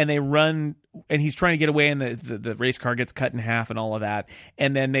 And they run, and he's trying to get away, and the race car gets cut in half and all of that.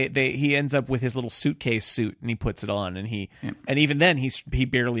 And then he ends up with his little suitcase suit, and he puts it on, and and even then he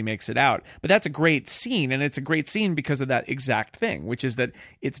barely makes it out. But that's a great scene, and it's a great scene because of that exact thing, which is that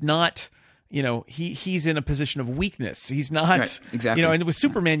it's not. He's in a position of weakness. He's not, right, exactly. And with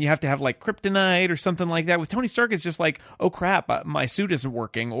Superman, you have to have like kryptonite or something like that. With Tony Stark, it's just like, oh crap, my suit isn't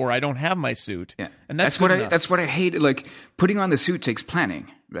working, or I don't have my suit. Yeah, and that's what I hate. Like, putting on the suit takes planning,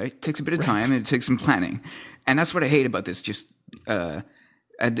 right? It takes a bit of time, and it takes some planning, and that's what I hate about this. Just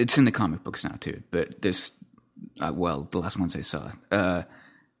it's in the comic books now too, but this, the last ones I saw.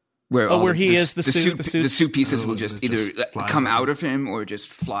 Where he is the suit. The suit pieces will just either come out out of him or just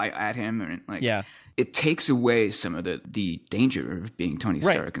fly at him, or it takes away some of the danger of being Tony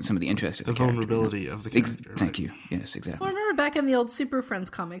Stark and some of the interest of the character. vulnerability of the character. Thank you. Yes, exactly. Well, I remember back in the old Super Friends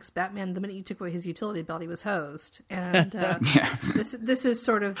comics, Batman, the minute you took away his utility belt, he was hosed. And this is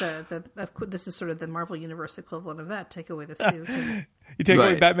sort of the Marvel Universe equivalent of that. Take away the suit. And... You take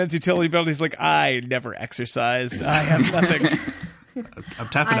away Batman's utility belt, he's like, I never exercised. I have nothing. I'm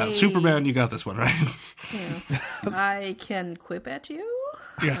tapping out. Superman, you got this one, right? Yeah. I can quip at you.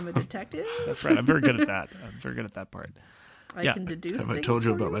 Yeah. I'm a detective. That's right. I'm very good at that. I'm very good at that part. I can deduce Have I things told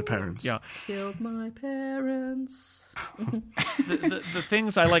you for about my parents? Yeah. Killed my parents. the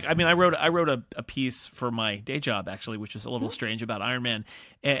things I like. I mean, I wrote a piece for my day job actually, which was a little strange about Iron Man,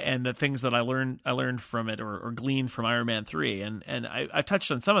 and the things that I learned from it or gleaned from Iron Man 3, and I've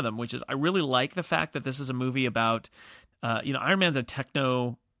touched on some of them, which is I really like the fact that this is a movie about. Iron Man's a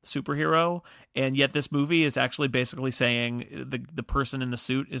techno superhero, and yet this movie is actually basically saying the person in the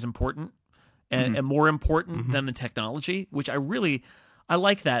suit is important and more important than the technology, which I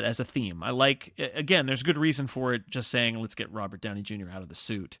like that as a theme. I like, again, there's good reason for it, just saying let's get Robert Downey Jr. out of the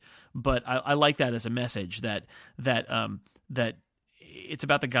suit, but I like that as a message that it's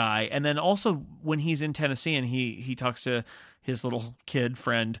about the guy. And then also when he's in Tennessee and he talks to his little kid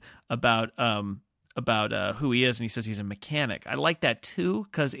friend about who he is, and he says he's a mechanic. I like that too,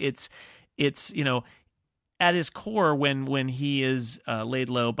 because it's at his core, when he is laid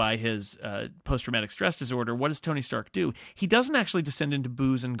low by his post-traumatic stress disorder, what does Tony Stark do? He doesn't actually descend into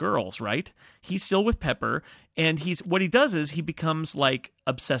booze and girls, right? He's still with Pepper, and what he does is he becomes like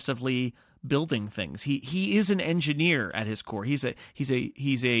obsessively building things. He is an engineer at his core. He's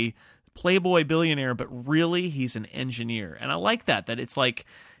a playboy billionaire, but really he's an engineer, and I like that it's like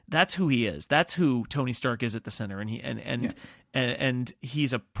that's who he is. That's who Tony Stark is at the center, and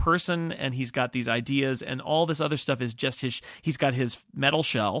he's a person, and he's got these ideas, and all this other stuff is just he's got his metal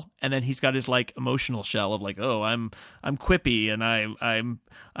shell, and then he's got his like emotional shell of like, oh, I'm quippy, and I'm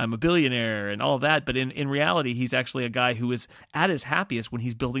a billionaire and all of that. But in reality, he's actually a guy who is at his happiest when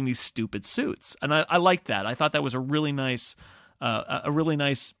he's building these stupid suits. And I liked that. I thought that was a really nice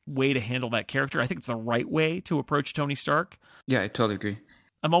way to handle that character. I think it's the right way to approach Tony Stark. Yeah, I totally agree.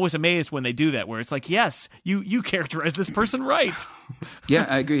 I'm always amazed when they do that, where it's like, yes, you characterize this person right. Yeah,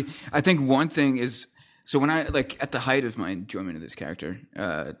 I agree. I think one thing is, so when I, like, at the height of my enjoyment of this character,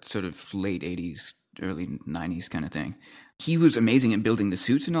 sort of late 80s, early 90s kind of thing, he was amazing at building the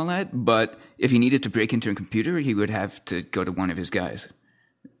suits and all that, but if he needed to break into a computer, he would have to go to one of his guys.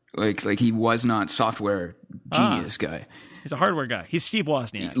 Like he was not software genius guy. He's a hardware guy. He's Steve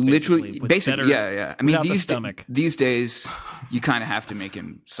Wozniak. Basically, yeah. I mean, these days, you kind of have to make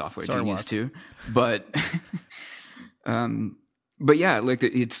him software genius too. But, but yeah, like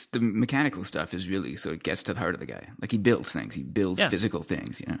it's the mechanical stuff is really, so it gets to the heart of the guy. Like he builds things. He builds physical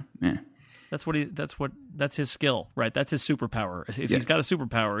things. You know, yeah. That's his skill, right? That's his superpower. If he's got a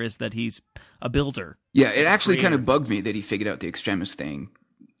superpower, is that he's a builder. Yeah, it actually kind of bugged me that he figured out the extremis thing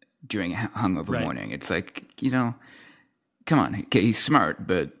during a hungover morning. It's like, come on, okay, he's smart,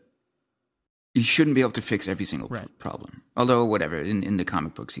 but he shouldn't be able to fix every single problem. Although, whatever, in the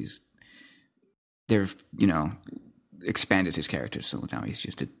comic books, they've expanded his character, so now he's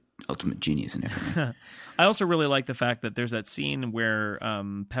just an ultimate genius and everything. I also really like the fact that there's that scene where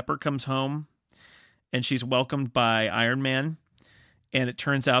Pepper comes home and she's welcomed by Iron Man, and it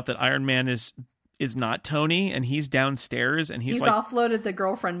turns out that Iron Man is not Tony, and he's downstairs, and he's like, offloaded the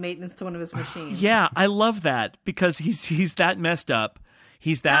girlfriend maintenance to one of his machines. Yeah, I love that, because he's that messed up.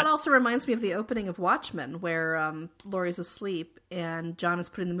 That also reminds me of the opening of Watchmen, where Laurie's asleep and John is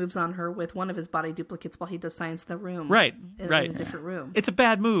putting the moves on her with one of his body duplicates while he does science in the room. Right. In a different room. It's a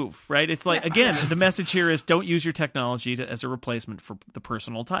bad move, right? It's like, again, the message here is don't use your technology as a replacement for the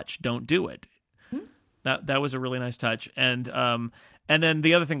personal touch. Don't do it. That was a really nice touch. And then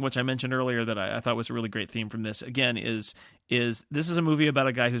the other thing, which I mentioned earlier, that I thought was a really great theme from this, again, is this is a movie about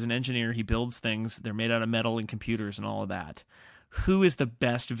a guy who's an engineer. He builds things. They're made out of metal and computers and all of that. Who is the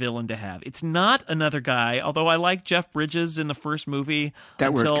best villain to have? It's not another guy, although I like Jeff Bridges in the first movie.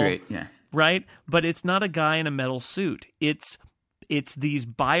 That worked great, yeah. Right? But it's not a guy in a metal suit. It's these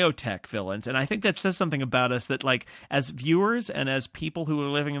biotech villains. And I think that says something about us, that like as viewers and as people who are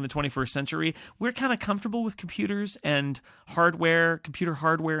living in the 21st century, we're kind of comfortable with computers and computer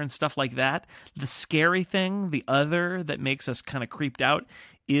hardware and stuff like that. The scary thing, the other that makes us kind of creeped out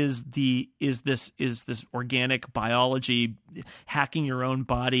is this organic biology, hacking your own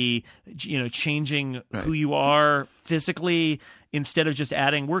body, changing who you are physically, instead of just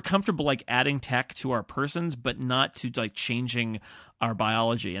we're comfortable like adding tech to our persons, but not to like changing our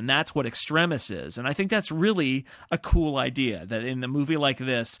biology. And that's what Extremis is. And I think that's really a cool idea, that in a movie like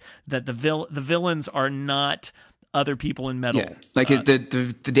this, that the villains are not other people in metal. Yeah, like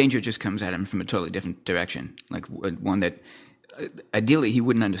the danger just comes at him from a totally different direction, like one that ideally he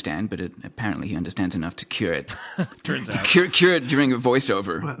wouldn't understand, but apparently he understands enough to cure it. Turns out. Cure it during a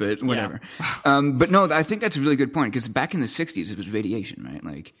voiceover, but whatever. Yeah. But no, I think that's a really good point, because back in the 60s it was radiation, right?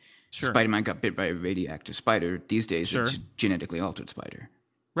 Like Spider-Man got bit by a radioactive spider. These days it's a genetically altered spider.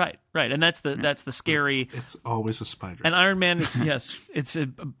 Right, and that's the scary. It's always a spider. And Iron Man is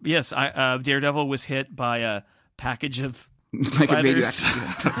Daredevil was hit by a package of like spiders. A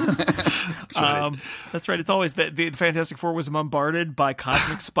radioactive. That's right. It's always the Fantastic Four was bombarded by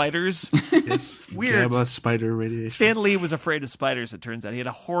cosmic spiders. It's weird. Gamma spider radiation. Stan Lee was afraid of spiders. It turns out he had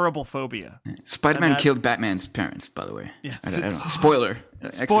a horrible phobia. Spider-Man killed Batman's parents, by the way. Yeah. I don't know. Spoiler.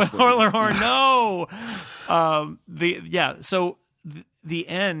 Spoiler horn. No. So the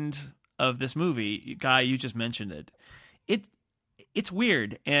end of this movie, Guy, you just mentioned it. It's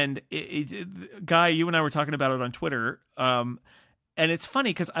weird, and Guy, you and I were talking about it on Twitter, and it's funny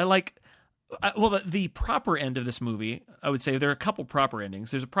because the proper end of this movie, I would say there are a couple proper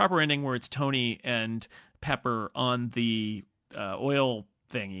endings. There's a proper ending where it's Tony and Pepper on the oil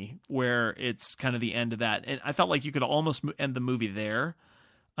thingy, where it's kind of the end of that, and I felt like you could almost end the movie there.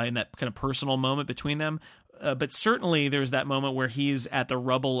 in that kind of personal moment between them. But certainly there's that moment where he's at the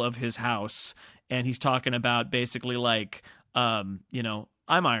rubble of his house and he's talking about basically like, you know,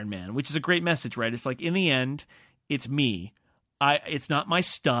 I'm Iron Man, which is a great message, right? It's like, in the end, it's me. It's not my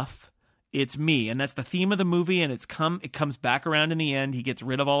stuff. It's me. And that's the theme of the movie. And it comes back around in the end. He gets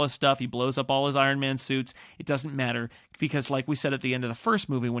rid of all his stuff. He blows up all his Iron Man suits. It doesn't matter because, like we said at the end of the first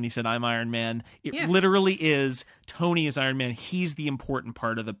movie, when he said, I'm Iron Man, it literally is Tony is Iron Man. He's the important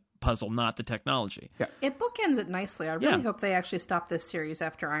part of the puzzle, not the technology. Yeah. It bookends it nicely. I really hope they actually stop this series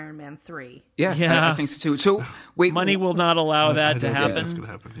after Iron Man 3. Yeah. I think so too. So wait, money will not allow that to happen. That's going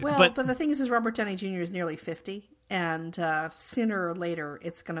to happen. Yeah. Well, but the thing is Robert Downey Jr. is nearly 50, and sooner or later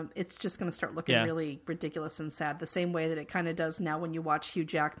it's just gonna start looking really ridiculous and sad. The same way that it kind of does now when you watch Hugh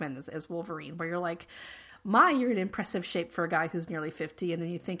Jackman as Wolverine, where you're like, you're in impressive shape for a guy who's nearly 50, and then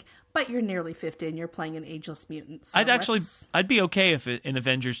you think, but you're nearly 50 and you're playing an ageless mutant. So I'd be okay if in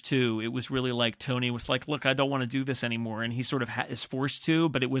Avengers 2 it was really like Tony was like, look, I don't want to do this anymore, and he sort of is forced to,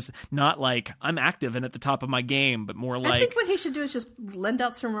 but it was not like I'm active and at the top of my game, but more like, I think what he should do is just lend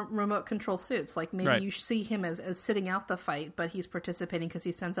out some remote control suits. Like maybe you see him as sitting out the fight, but he's participating because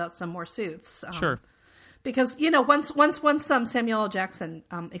he sends out some more suits. Sure. Because, you know, once Samuel L. Jackson,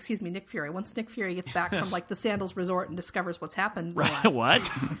 Nick Fury, once Nick Fury gets back from like the Sandals Resort and discovers what's happened what?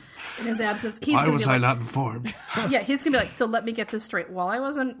 In his absence, he's Why gonna was be like, I not informed? Yeah, he's gonna be like, so let me get this straight. While I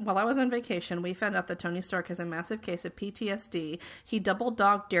was on vacation, we found out that Tony Stark has a massive case of PTSD. He double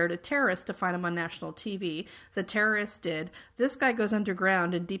dog dared a terrorist to find him on national TV. The terrorist did. This guy goes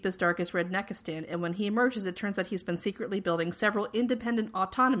underground in deepest, darkest Redneckistan, and when he emerges, it turns out he's been secretly building several independent,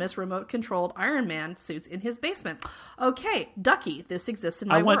 autonomous, remote-controlled Iron Man suits in his basement. Okay, Ducky, this exists in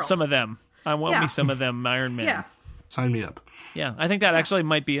my world. I want some of them. I want me some of them Iron Man. Yeah. Sign me up. Yeah, I think that actually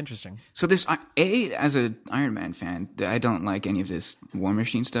might be interesting. So this, as an Iron Man fan, I don't like any of this War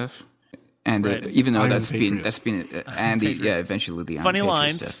Machine stuff. And even though that's been eventually the Iron funny Patriot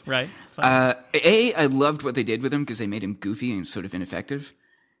lines, stuff. right? I loved what they did with him because they made him goofy and sort of ineffective.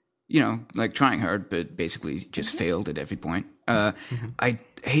 You know, like trying hard, but basically just failed at every point. I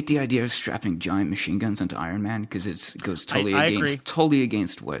hate the idea of strapping giant machine guns onto Iron Man because it goes totally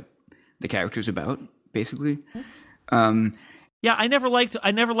against what the character's about, basically. Yeah, I never liked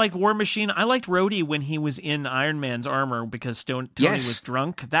War Machine. I liked Rhodey when he was in Iron Man's armor because Tony was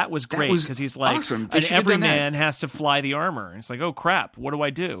drunk. That was great because he's like, awesome. And every man has to fly the armor. And it's like, oh crap, what do I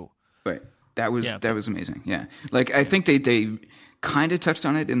do? Right. That was amazing. Yeah. Like I think they kind of touched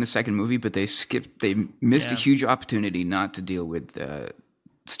on it in the second movie, but they missed a huge opportunity not to deal with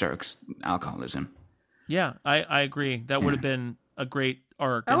Stark's alcoholism. Yeah, I agree. That would have been a great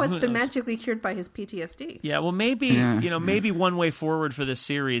arc. Oh, it's been magically cured by his PTSD. Yeah, well, maybe maybe one way forward for this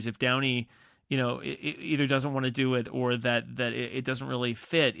series, if Downey, it either doesn't want to do it or that it doesn't really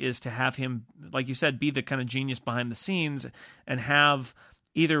fit, is to have him, like you said, be the kind of genius behind the scenes and have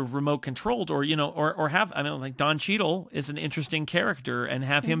either remote controlled or have, like Don Cheadle is an interesting character and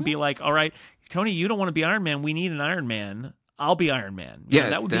have him be like, all right, Tony, you don't want to be Iron Man. We need an Iron Man. I'll be Iron Man. Yeah,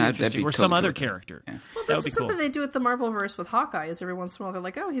 that would be interesting. Or some other character. Yeah. Well, this is something they do at the Marvelverse with Hawkeye. Is every once in a while they're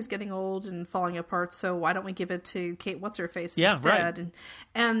like, "Oh, he's getting old and falling apart, so why don't we give it to Kate What's-Her-Face instead?" Right.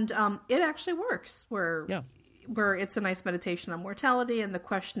 And it actually works. Where it's a nice meditation on mortality and the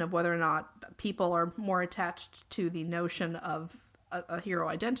question of whether or not people are more attached to the notion of a hero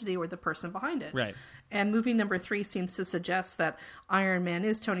identity or the person behind it. Right. And movie number 3 seems to suggest that Iron Man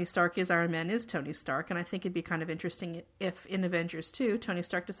is Tony Stark, Iron Man is Tony Stark, and I think it'd be kind of interesting if in Avengers 2, Tony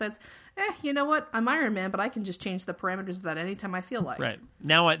Stark decides, you know what, I'm Iron Man, but I can just change the parameters of that anytime I feel like. Right.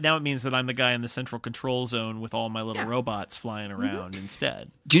 Now it means that I'm the guy in the central control zone with all my little robots flying around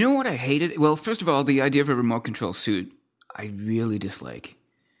instead. Do you know what I hated? Well, first of all, the idea of a remote control suit, I really dislike,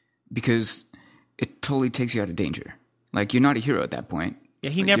 because it totally takes you out of danger. Like, you're not a hero at that point. Yeah,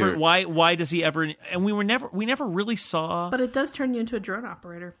 he never. Why does he ever? And we never really saw. But it does turn you into a drone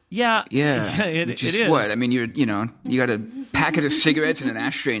operator. Yeah, it is. What I mean, you got a packet of cigarettes and an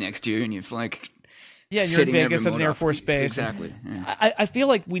ashtray next to you, and you're like, and you're in Vegas at an Air Force base. Exactly. Yeah. I feel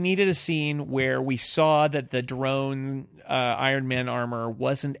like we needed a scene where we saw that the drone Iron Man armor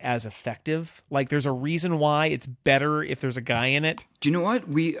wasn't as effective. Like, there's a reason why it's better if there's a guy in it. Do you know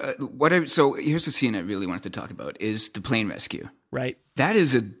what? So here's the scene I really wanted to talk about is the plane rescue. Right. That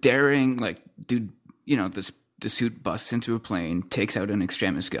is a daring, dude, the suit busts into a plane, takes out an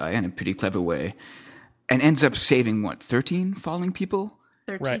extremis guy in a pretty clever way, and ends up saving, 13 falling people?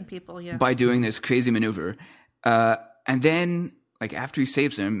 13 people, yes. By doing this crazy maneuver. And then, after he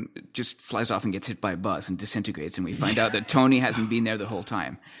saves them, just flies off and gets hit by a bus and disintegrates, and we find out that Tony hasn't been there the whole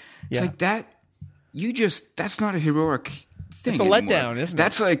time. It's like that, that's not a heroic thing. It's a anymore. letdown, isn't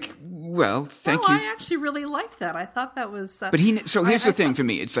That's it? like, well, thank you. I actually really liked that. I thought that was. But here's the thing for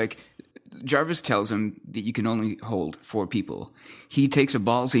me. It's like Jarvis tells him that you can only hold 4 people. He takes a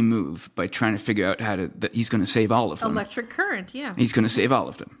ballsy move by trying to figure out that he's going to save all of them. Electric current, yeah. He's going to save all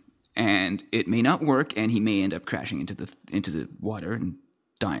of them. And it may not work, and he may end up crashing into the water and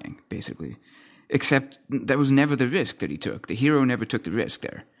dying, basically. Except that was never the risk that he took. The hero never took the risk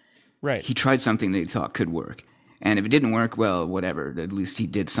there. Right. He tried something that he thought could work. And if it didn't work, well, whatever. At least he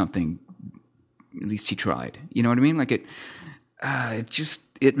did something. At least he tried. You know what I mean? Like it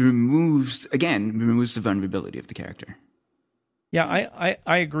removes the vulnerability of the character. Yeah,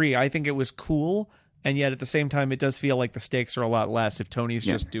 I agree. I think it was cool. And yet, at the same time, it does feel like the stakes are a lot less if Tony's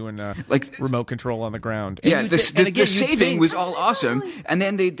just doing remote control on the ground. And the saving was all awesome, and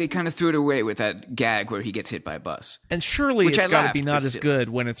then they kind of threw it away with that gag where he gets hit by a bus. And surely it's got to be not as good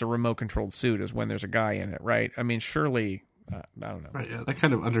when it's a remote-controlled suit as when there's a guy in it, right? I mean, surely, I don't know. Right, yeah, that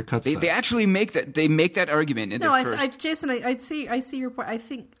kind of undercuts that. They actually make that argument in their first... Jason, I see your point. I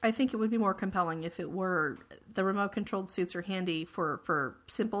think it would be more compelling if it were the remote-controlled suits are handy for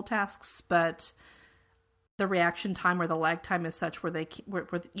simple tasks, but... the reaction time or the lag time is such where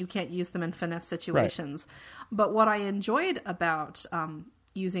you can't use them in finesse situations. Right. But what I enjoyed about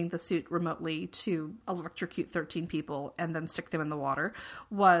using the suit remotely to electrocute 13 people and then stick them in the water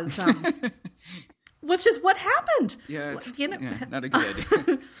was, which is what happened. Yeah, not a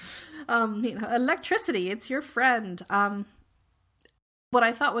good. Electricity, it's your friend. What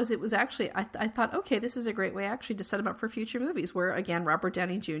I thought was it was actually, I thought, okay, this is a great way actually to set him up for future movies where, again, Robert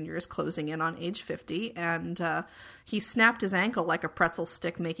Downey Jr. is closing in on age 50 and he snapped his ankle like a pretzel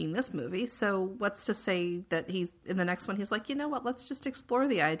stick making this movie. So what's to say that he's in the next one, he's like, you know what, let's just explore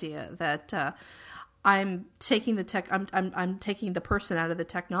the idea that I'm taking I'm taking the person out of the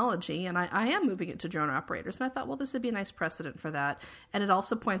technology and I am moving it to drone operators. And I thought, well, this would be a nice precedent for that. And it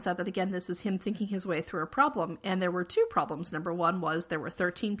also points out that, again, this is him thinking his way through a problem. And there were 2 problems. Number 1 was there were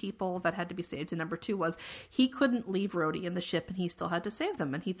 13 people that had to be saved. And number 2 was he couldn't leave Rhodey in the ship and he still had to save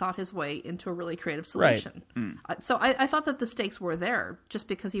them. And he thought his way into a really creative solution. Right. So I thought that the stakes were there. Just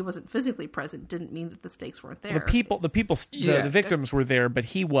because he wasn't physically present didn't mean that the stakes weren't there. The victims were there, but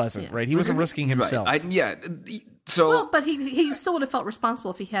he wasn't, right? He wasn't risking himself. Right. But he still would have felt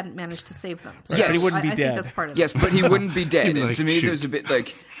responsible if he hadn't managed to save them. So yes, but he wouldn't be dead. I think that's part of it. Yes, but he wouldn't be dead. Like, and to me, there's a bit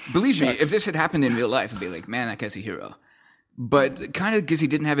like, believe me, if this had happened in real life, I'd be like, man, that guy's a hero. But kind of because he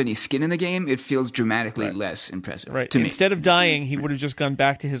didn't have any skin in the game, it feels dramatically less impressive. Right. To me. Instead of dying, he would have just gone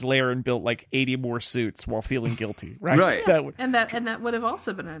back to his lair and built like 80 more suits while feeling guilty. Right. Right. Yeah. And that would have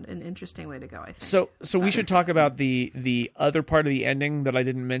also been an interesting way to go, I think. So we should talk about the other part of the ending that I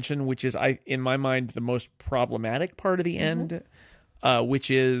didn't mention, which is in my mind the most problematic part of the end,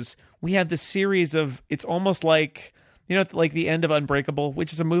 which is we have this series of, it's almost like, you know, like the end of Unbreakable,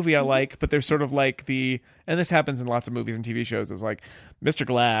 which is a movie I like, but there's sort of like and this happens in lots of movies and TV shows, is like Mr.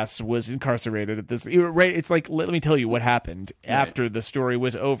 Glass was incarcerated at this, right? It's like, let me tell you what happened after the story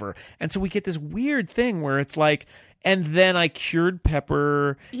was over. And so we get this weird thing where it's like, and then I cured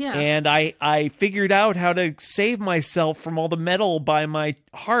Pepper, and I figured out how to save myself from all the metal by my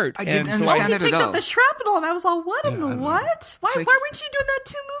heart. I didn't and understand it he at takes all. out the shrapnel, and I was all, what in the what? Why weren't you doing that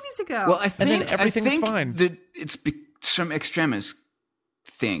 2 movies ago? Well, I think, and then everything's fine. That it's some extremust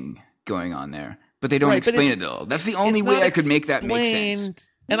thing going on there, but they don't explain it at all. That's the only way I could make that make sense.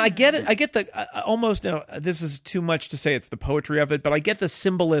 And I get it. I get almost, no, this is too much to say it's the poetry of it, but I get the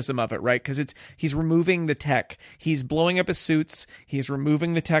symbolism of it, right? Because he's removing the tech. He's blowing up his suits. He's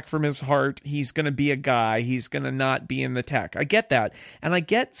removing the tech from his heart. He's going to be a guy. He's going to not be in the tech. I get that. And I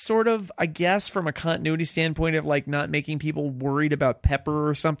get sort of, I guess, from a continuity standpoint of like not making people worried about Pepper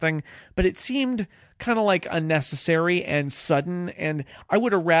or something, but it seemed kind of like unnecessary and sudden. And I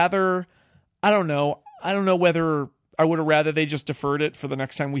would have rather, I don't know whether I would have rather they just deferred it for the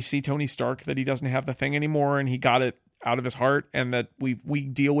next time we see Tony Stark, that he doesn't have the thing anymore and he got it out of his heart, and that we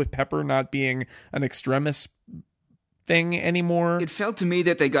deal with Pepper not being an extremist thing anymore. It felt to me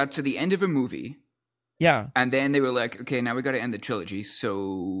that they got to the end of a movie. Yeah. And then they were like, okay, now we got to end the trilogy.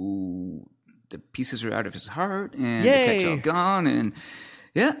 So the pieces are out of his heart and the tech's all gone. And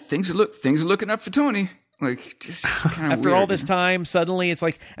yeah, things are looking up for Tony. Like, just kind of after all this time, suddenly it's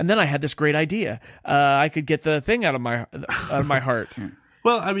like, and then I had this great idea. I could get the thing out of my heart.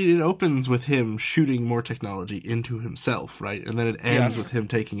 Well, I mean, it opens with him shooting more technology into himself, right? And then it ends with him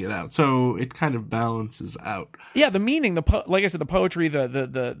taking it out. So it kind of balances out. Yeah, the meaning, like I said, the poetry,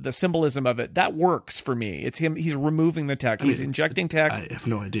 the symbolism of it, that works for me. It's him. He's removing the tech. He's injecting tech. I have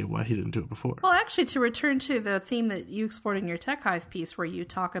no idea why he didn't do it before. Well, actually, to return to the theme that you explored in your Tech Hive piece, where you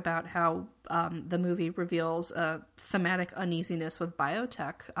talk about how the movie reveals a thematic uneasiness with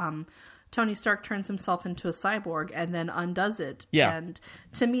biotech, Tony Stark turns himself into a cyborg and then undoes it. Yeah. And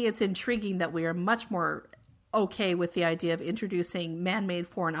to me, it's intriguing that we are much more okay with the idea of introducing man-made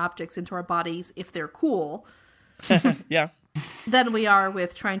foreign objects into our bodies if they're cool. Yeah. Than we are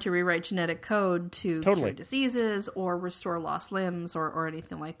with trying to rewrite genetic code to Totally. cure diseases or restore lost limbs or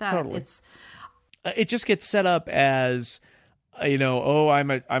anything like that. Totally. It just gets set up as,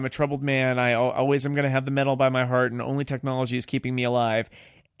 I'm a troubled man. I always am going to have the metal by my heart, and only technology is keeping me alive.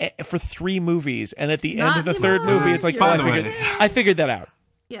 For 3 movies, and at the end of the third movie, it's like, I figured that out.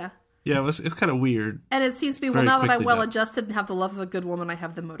 Yeah. Yeah, it's kind of weird. And it seems to be, well, now that I'm well-adjusted and have the love of a good woman, I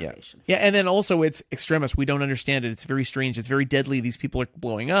have the motivation. Yeah, and then also it's extremist. We don't understand it. It's very strange. It's very deadly. These people are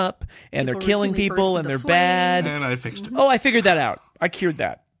blowing up, and they're killing people, and they're bad. And I fixed it. Oh, I figured that out. I cured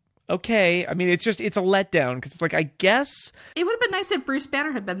that. Okay, I mean, it's a letdown, because it's like, I guess it would have been nice if Bruce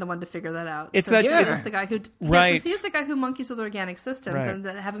Banner had been the one to figure that out. It's the guy who right. He's the guy who monkeys with organic systems, right. and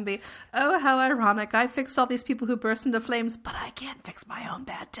then have him be, oh, how ironic! I fixed all these people who burst into flames, but I can't fix my own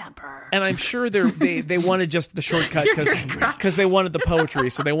bad temper. And I'm sure they wanted just the shortcut because they wanted the poetry,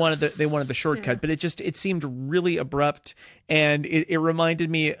 so they wanted the shortcut. But it seemed really abrupt, and it reminded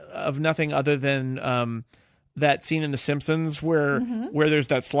me of nothing other than that scene in The Simpsons where there's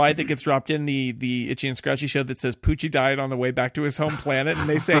that slide that gets dropped in the Itchy and Scratchy show that says Poochie died on the way back to his home planet, and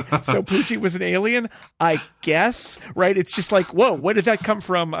they say, so Poochie was an alien? I guess, right? It's just like, whoa, where did that come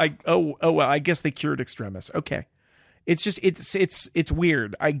from? Well, I guess they cured Extremis. Okay. It's just, it's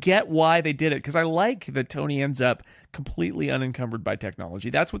weird. I get why they did it, because I like that Tony ends up completely unencumbered by technology.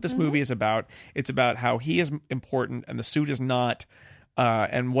 That's what this movie is about. It's about how he is important and the suit is not.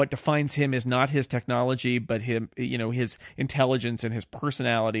 And what defines him is not his technology, but his intelligence and his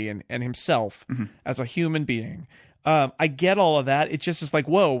personality and himself as a human being. I get all of that. It just is like,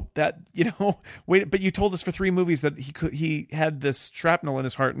 whoa, wait, but you told us for 3 movies that he had this shrapnel in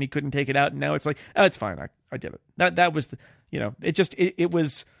his heart and he couldn't take it out. And now it's like, oh, it's fine. I did it. That was, it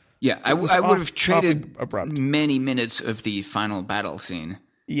was. Yeah. I would have traded many minutes of the final battle scene.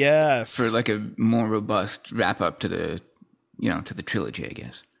 Yes. For like a more robust wrap up to the trilogy, I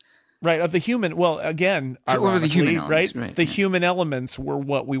guess. Right, of the human. Well, again, or the human elements, right? The human elements were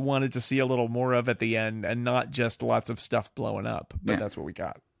what we wanted to see a little more of at the end, and not just lots of stuff blowing up. But that's what we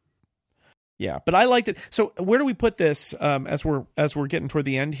got. Yeah, but I liked it. So where do we put this as we're getting toward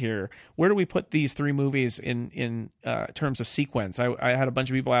the end here? Where do we put these 3 movies in terms of sequence? I had a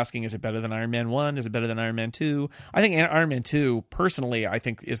bunch of people asking, is it better than Iron Man 1? Is it better than Iron Man 2? I think Iron Man 2, personally, I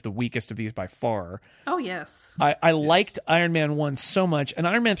think is the weakest of these by far. Oh, yes. I liked Iron Man 1 so much. And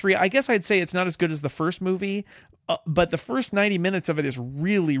Iron Man 3, I guess I'd say it's not as good as the first movie, but the first 90 minutes of it is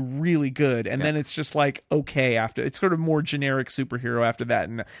really, really good. And then it's just like, okay, after it's sort of more generic superhero after that.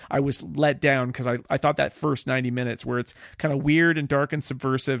 And I was let down because I thought that first 90 minutes where it's kind of weird and dark and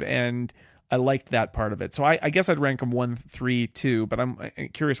subversive, and I liked that part of it. So I guess I'd rank them 1, 3, 2, but I'm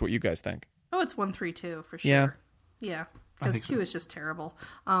curious what you guys think. Oh, it's 1, 3, 2 for sure. Yeah. Because 2 is just terrible.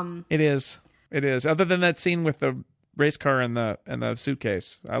 It is. Other than that scene with the race car and the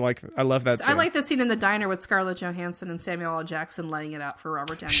suitcase. I love that scene. I like the scene in the diner with Scarlett Johansson and Samuel L. Jackson laying it out for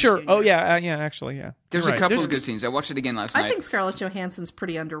Robert Downey Sure. Jr. Oh, yeah, actually, yeah. There's a couple of good scenes. I watched it again last night. I think Scarlett Johansson's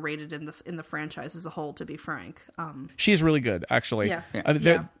pretty underrated in the franchise as a whole, to be frank. She's really good, actually.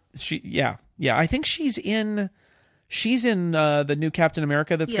 Yeah. I think she's in the new Captain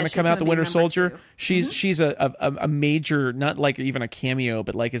America that's going to come out, the Winter Soldier. She's a major, not like even a cameo,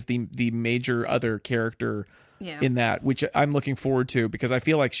 but like is the major other character in that, which I'm looking forward to, because I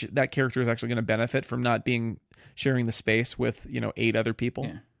feel like that character is actually going to benefit from not sharing the space with 8 other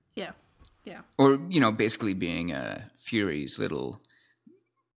people. Yeah. Or basically being Fury's little,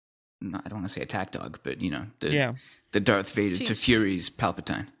 I don't want to say attack dog, but the Darth Vader to Fury's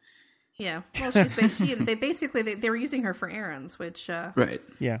Palpatine. Yeah, well, they were using her for errands, which right,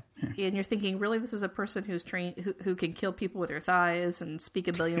 yeah. And you're thinking, really, this is a person who's trained, who can kill people with her thighs and speak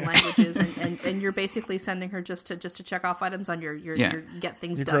a billion languages, and you're basically sending her just to check off items on your get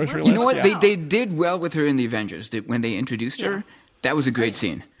things done list. You know what? They did well with her in the Avengers. When they introduced her, that was a great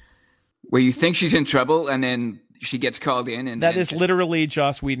scene, where you think she's in trouble, and then she gets called in, and that is literally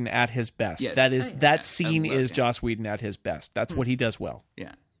Joss Whedon at his best. Yes. That scene is Joss Whedon at his best. That's what he does well.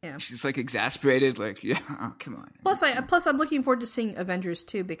 Yeah. Yeah. She's like exasperated, like, yeah, oh, come on. Plus, I'm looking forward to seeing Avengers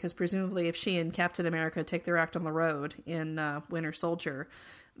 2, because presumably if she and Captain America take their act on the road in Winter Soldier,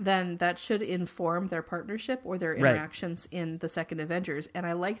 then that should inform their partnership or their interactions in the second Avengers. And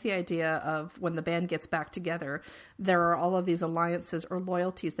I like the idea of when the band gets back together, there are all of these alliances or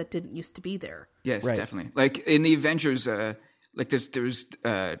loyalties that didn't used to be there. Yes, definitely. Like in the Avengers, like there's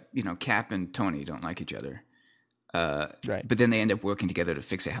Cap and Tony don't like each other. But then they end up working together to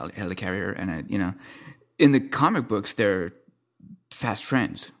fix a helicarrier. And, in the comic books, they're fast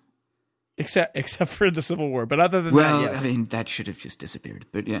friends. Except for the Civil War, but other than that, yes. I mean, that should have just disappeared.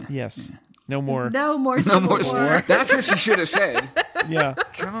 But yeah, yes, yeah. No more Civil War. That's what she should have said. Yeah,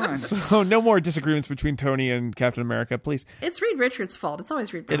 come on. So no more disagreements between Tony and Captain America, please. It's Reed Richards' fault. It's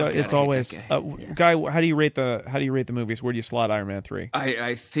always Reed Richards. It's always Guy. How do you rate the movies? Where do you slot Iron Man 3?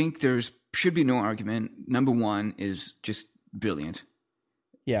 I think there's should be no argument. Number 1 is just brilliant.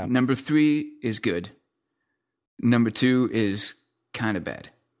 Yeah. Number 3 is good. Number 2 is kind of bad.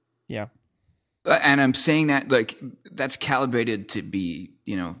 Yeah. And I'm saying that like that's calibrated to be,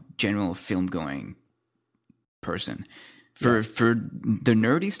 general film going person. For the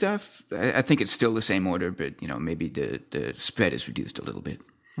nerdy stuff, I think it's still the same order, but maybe the spread is reduced a little bit.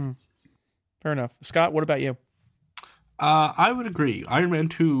 Fair enough. Scott, what about you? I would agree. Iron Man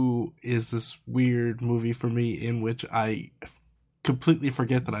 2 is this weird movie for me in which I completely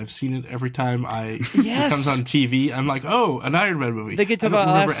forget that I've seen it every time it comes on TV. I'm like, oh, an Iron Man movie. They get to the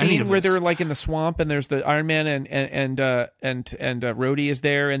last scene where they're like in the swamp, and there's the Iron Man and Rhodey is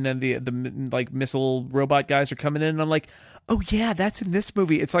there, and then the like missile robot guys are coming in, and I'm like, oh yeah, that's in this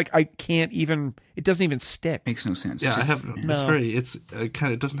movie. It's like I can't even. It doesn't even stick. Makes no sense. Yeah, I have. No. It's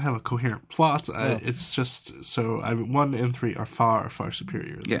kind of doesn't have a coherent plot. It's just so. 1 and 3 are far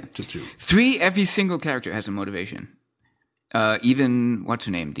superior to 2. 3, every single character has a motivation. Even what's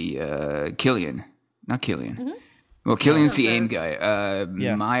her name? The Killian, not Killian. Mm-hmm. Well, Killian's the AIM guy.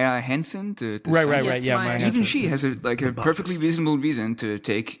 Maya Henson. Right. Yeah, Maya Even Henson. she has a perfectly reasonable reason to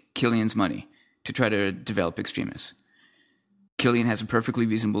take Killian's money to try to develop extremists. Killian has a perfectly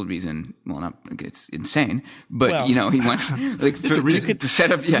reasonable reason. Well, it's insane, but he wants to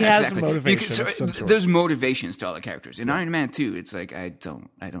set up. Yeah, he has exactly. motivation of some sort. There's motivations to all the characters. In Iron Man 2, it's like I don't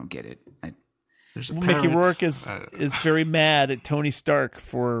get it. Mickey Rourke is very mad at Tony Stark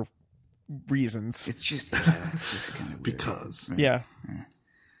for reasons. It's just kind of weird. Because yeah,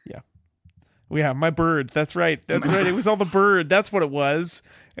 my bird. That's right. It was all the bird. That's what it was.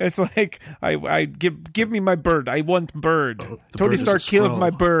 It's like I give me my bird. I want bird. Tony Stark killed my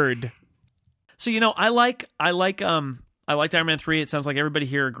bird. So I liked Iron Man 3. It sounds like everybody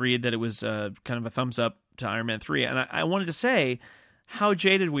here agreed that it was kind of a thumbs up to Iron Man 3, and I wanted to say how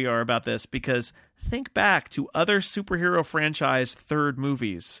jaded we are about this, because think back to other superhero franchise third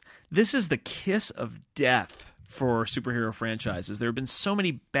movies. This is the kiss of death for superhero franchises. There have been so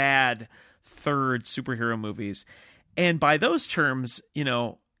many bad third superhero movies. And by those terms,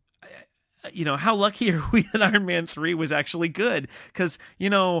 how lucky are we that Iron Man 3 was actually good? Because,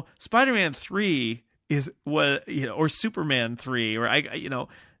 Spider-Man 3 or Superman 3, or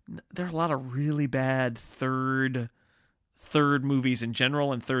there are a lot of really bad third movies in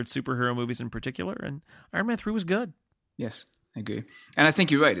general and third superhero movies in particular, and Iron Man 3 was good. Yes, I agree. And I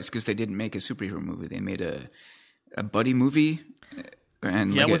think you're right. It's because they didn't make a superhero movie. They made a buddy movie.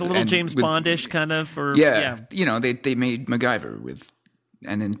 And with a little James Bondish kind of. They made MacGyver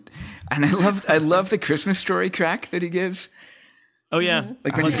and I love the Christmas story crack that he gives. Oh yeah,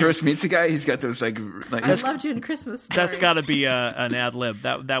 like when he first meets the guy, he's got those like I loved you in Christmas story. That's got to be an ad lib.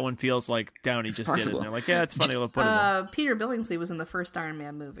 That one feels like Downey just did it. And they're like, yeah, it's funny. We'll put it in. Peter Billingsley was in the first Iron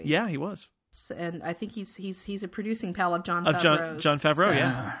Man movie. Yeah, he was. And I think he's a producing pal of Jon Favreau. Jon Favreau,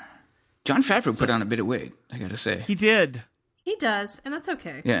 yeah. Jon Favreau put on a bit of weight, I got to say. He did. He does, and that's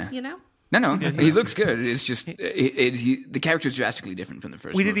okay. Yeah. No, he looks good. It's just the character is drastically different from the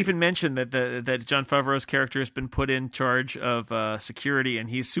first. We didn't even mention that Jon Favreau's character has been put in charge of security, and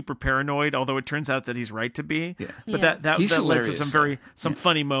he's super paranoid. Although it turns out that he's right to be. Yeah. But that led to some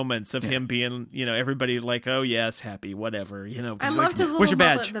funny moments of him being, everybody like, oh yes, happy, whatever, I loved his little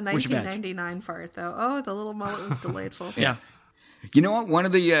mullet, the 1999 part though. Oh, the little mullet was delightful. Yeah. You know what? One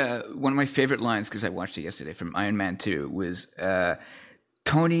of my favorite lines, because I watched it yesterday, from Iron Man 2 was.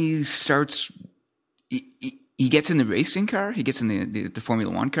 Tony starts. He gets in the racing car. He gets in the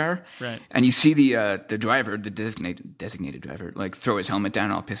Formula One car, right? And you see the driver, the designated driver, like throw his helmet down,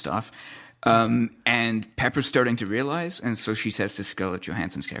 all pissed off. And Pepper's starting to realize, and so she says to Scarlett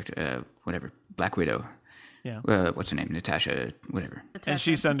Johansson's character, Black Widow. Yeah. What's her name? Natasha, whatever. And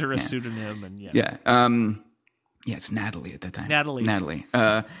she's under a pseudonym, and yeah. Yeah, it's Natalie at that time. Natalie.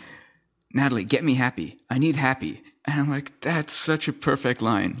 Natalie, get me happy. I need happy. And I'm like, that's such a perfect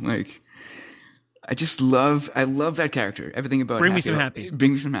line. Like, I love that character. Everything about Bring me some happy.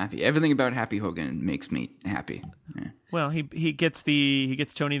 Bring me some happy. Everything about Happy Hogan makes me happy. Yeah. Well, he gets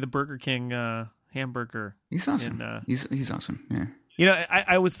Tony the Burger King hamburger. He's awesome. He's awesome. Yeah. You know,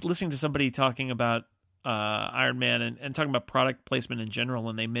 I was listening to somebody talking about Iron Man and talking about product placement in general,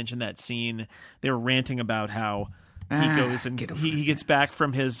 and they mentioned that scene. They were ranting about how he goes and he gets back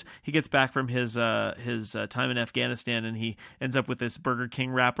from his time in Afghanistan, and he ends up with this Burger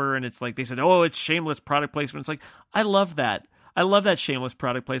King wrapper, and it's like they said, oh, it's shameless product placement. It's like, I love that. I love that shameless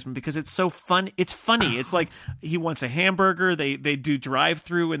product placement because it's so fun. It's funny. It's like he wants a hamburger. They do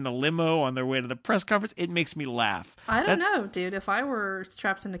drive-through in the limo on their way to the press conference. It makes me laugh. I don't know, dude. If I were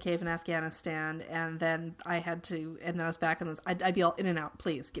trapped in a cave in Afghanistan and then I was back in I'd be all In and Out.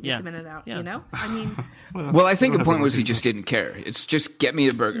 Please give me some In and Out. Yeah. You know, I mean, well, I think the point was he just didn't care. It's just get me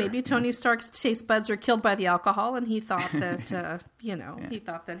a burger. maybe Tony Stark's taste buds are killed by the alcohol, and he thought that he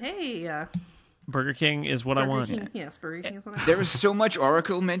thought that hey. Burger King is what I want. King, yes, Burger King is what I want. There is so much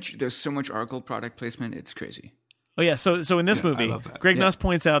Oracle There's so much Oracle product placement. It's crazy. Oh yeah, so in this movie, Greg Nuss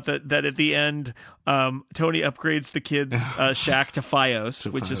points out that at the end, Tony upgrades the kids' shack to Fios,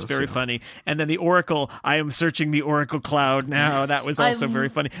 which is very funny, and then the Oracle. I am searching the Oracle cloud now. That was also very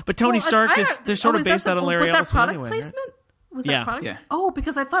funny. But Tony Stark they're sort of based out on Larry Ellison product anyway. Placement? Right? Was that product? Yeah. Oh,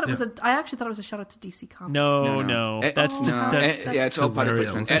 because I thought it was I actually thought it was a shout out to DC Comics. No. It's all product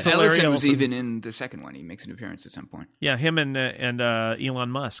placement. Ellison was even in the second one. He makes an appearance at some point. Yeah, him and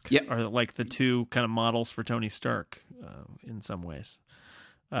Elon Musk Yep. are like the two kind of models for Tony Stark in some ways.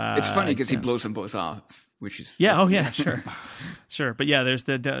 It's funny because he blows them both off, which is sure. But yeah, there's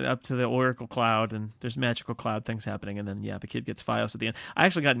the up to the Oracle Cloud, and there's magical cloud things happening, and then the kid gets Fios at the end. I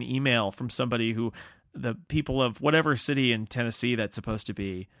actually got an email from somebody who. The people of whatever city in Tennessee that's supposed to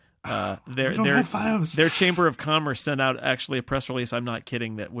be, their Chamber of Commerce sent out actually a press release. I'm not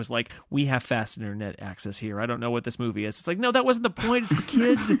kidding. That was like, we have fast internet access here. I don't know what this movie is. It's like, no, that wasn't the point. It's the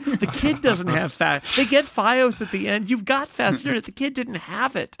kid. The kid doesn't have fast. They get Fios at the end. You've got fast internet. The kid didn't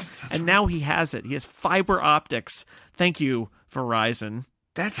have it, and now he has it. He has fiber optics. Thank you, Verizon.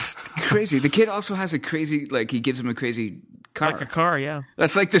 That's crazy. The kid also has a crazy, he gives him a crazy car. Like a car, yeah.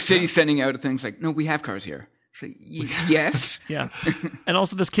 That's like the city sending out things like, no, we have cars here. It's like, yes. Yeah. And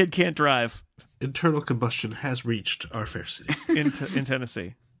also this kid can't drive. Internal combustion has reached our fair city. in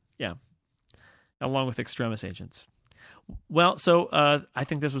Tennessee. Yeah. Along with extremis agents. Well, so I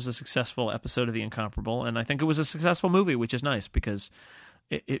think this was a successful episode of The Incomparable, and I think it was a successful movie, which is nice because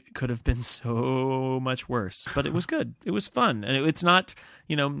it could have been so much worse, but it was good. It was fun. And it's not,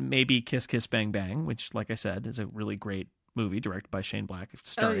 maybe Kiss Kiss Bang Bang, which, like I said, is a really great movie directed by Shane Black,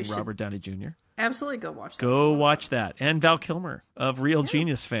 starring Robert Downey Jr. Absolutely go watch that. Go watch that. And Val Kilmer of Real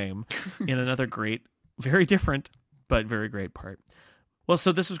Genius fame in another great, very different, but very great part. Well,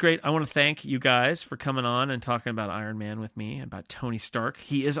 so this was great. I want to thank you guys for coming on and talking about Iron Man with me, about Tony Stark.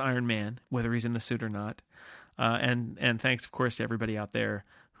 He is Iron Man, whether he's in the suit or not. And thanks, of course, to everybody out there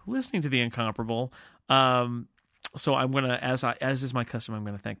listening to The Incomparable. So I'm going to, as is my custom, I'm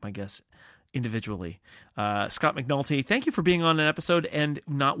going to thank my guests individually. Scott McNulty, thank you for being on an episode, and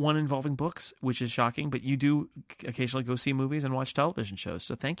not one involving books, which is shocking, but you do occasionally go see movies and watch television shows,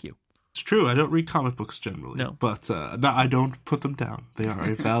 so thank you. It's true. I don't read comic books generally, no. But no, I don't put them down. They are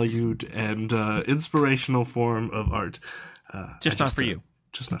a valued and inspirational form of art. Just not for you.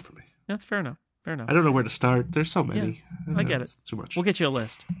 Just not for me. That's fair enough. Fair enough. I don't know where to start. There's so many. Yeah, I get it. It's too much. We'll get you a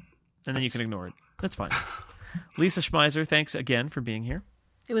list, and then you can ignore it. That's fine. Lisa Schmeiser, thanks again for being here.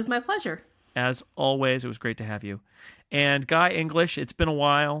 It was my pleasure. As always, it was great to have you. And Guy English, it's been a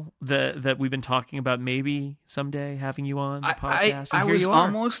while that we've been talking about maybe someday having you on the podcast. I was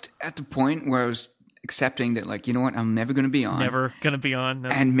almost at the point where I was accepting that, you know what, I'm never going to be on. Never going to be on. No.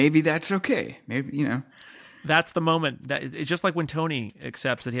 And maybe that's okay. Maybe, That's the moment. It's just like when Tony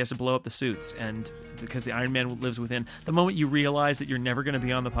accepts that he has to blow up the suits, and because the Iron Man lives within. The moment you realize that you're never going to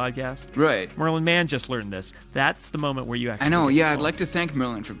be on the podcast. Right. Merlin Mann just learned this. That's the moment where you actually. I know. Yeah, I'd like to thank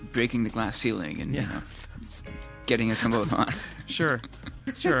Merlin for breaking the glass ceiling and getting us both on. Sure.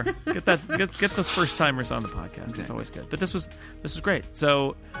 Get those first timers on the podcast. Exactly. It's always good. But this was great.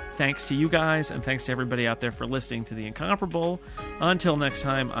 So thanks to you guys, and thanks to everybody out there for listening to The Incomparable. Until next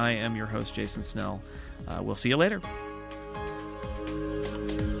time, I am your host, Jason Snell. We'll see you later.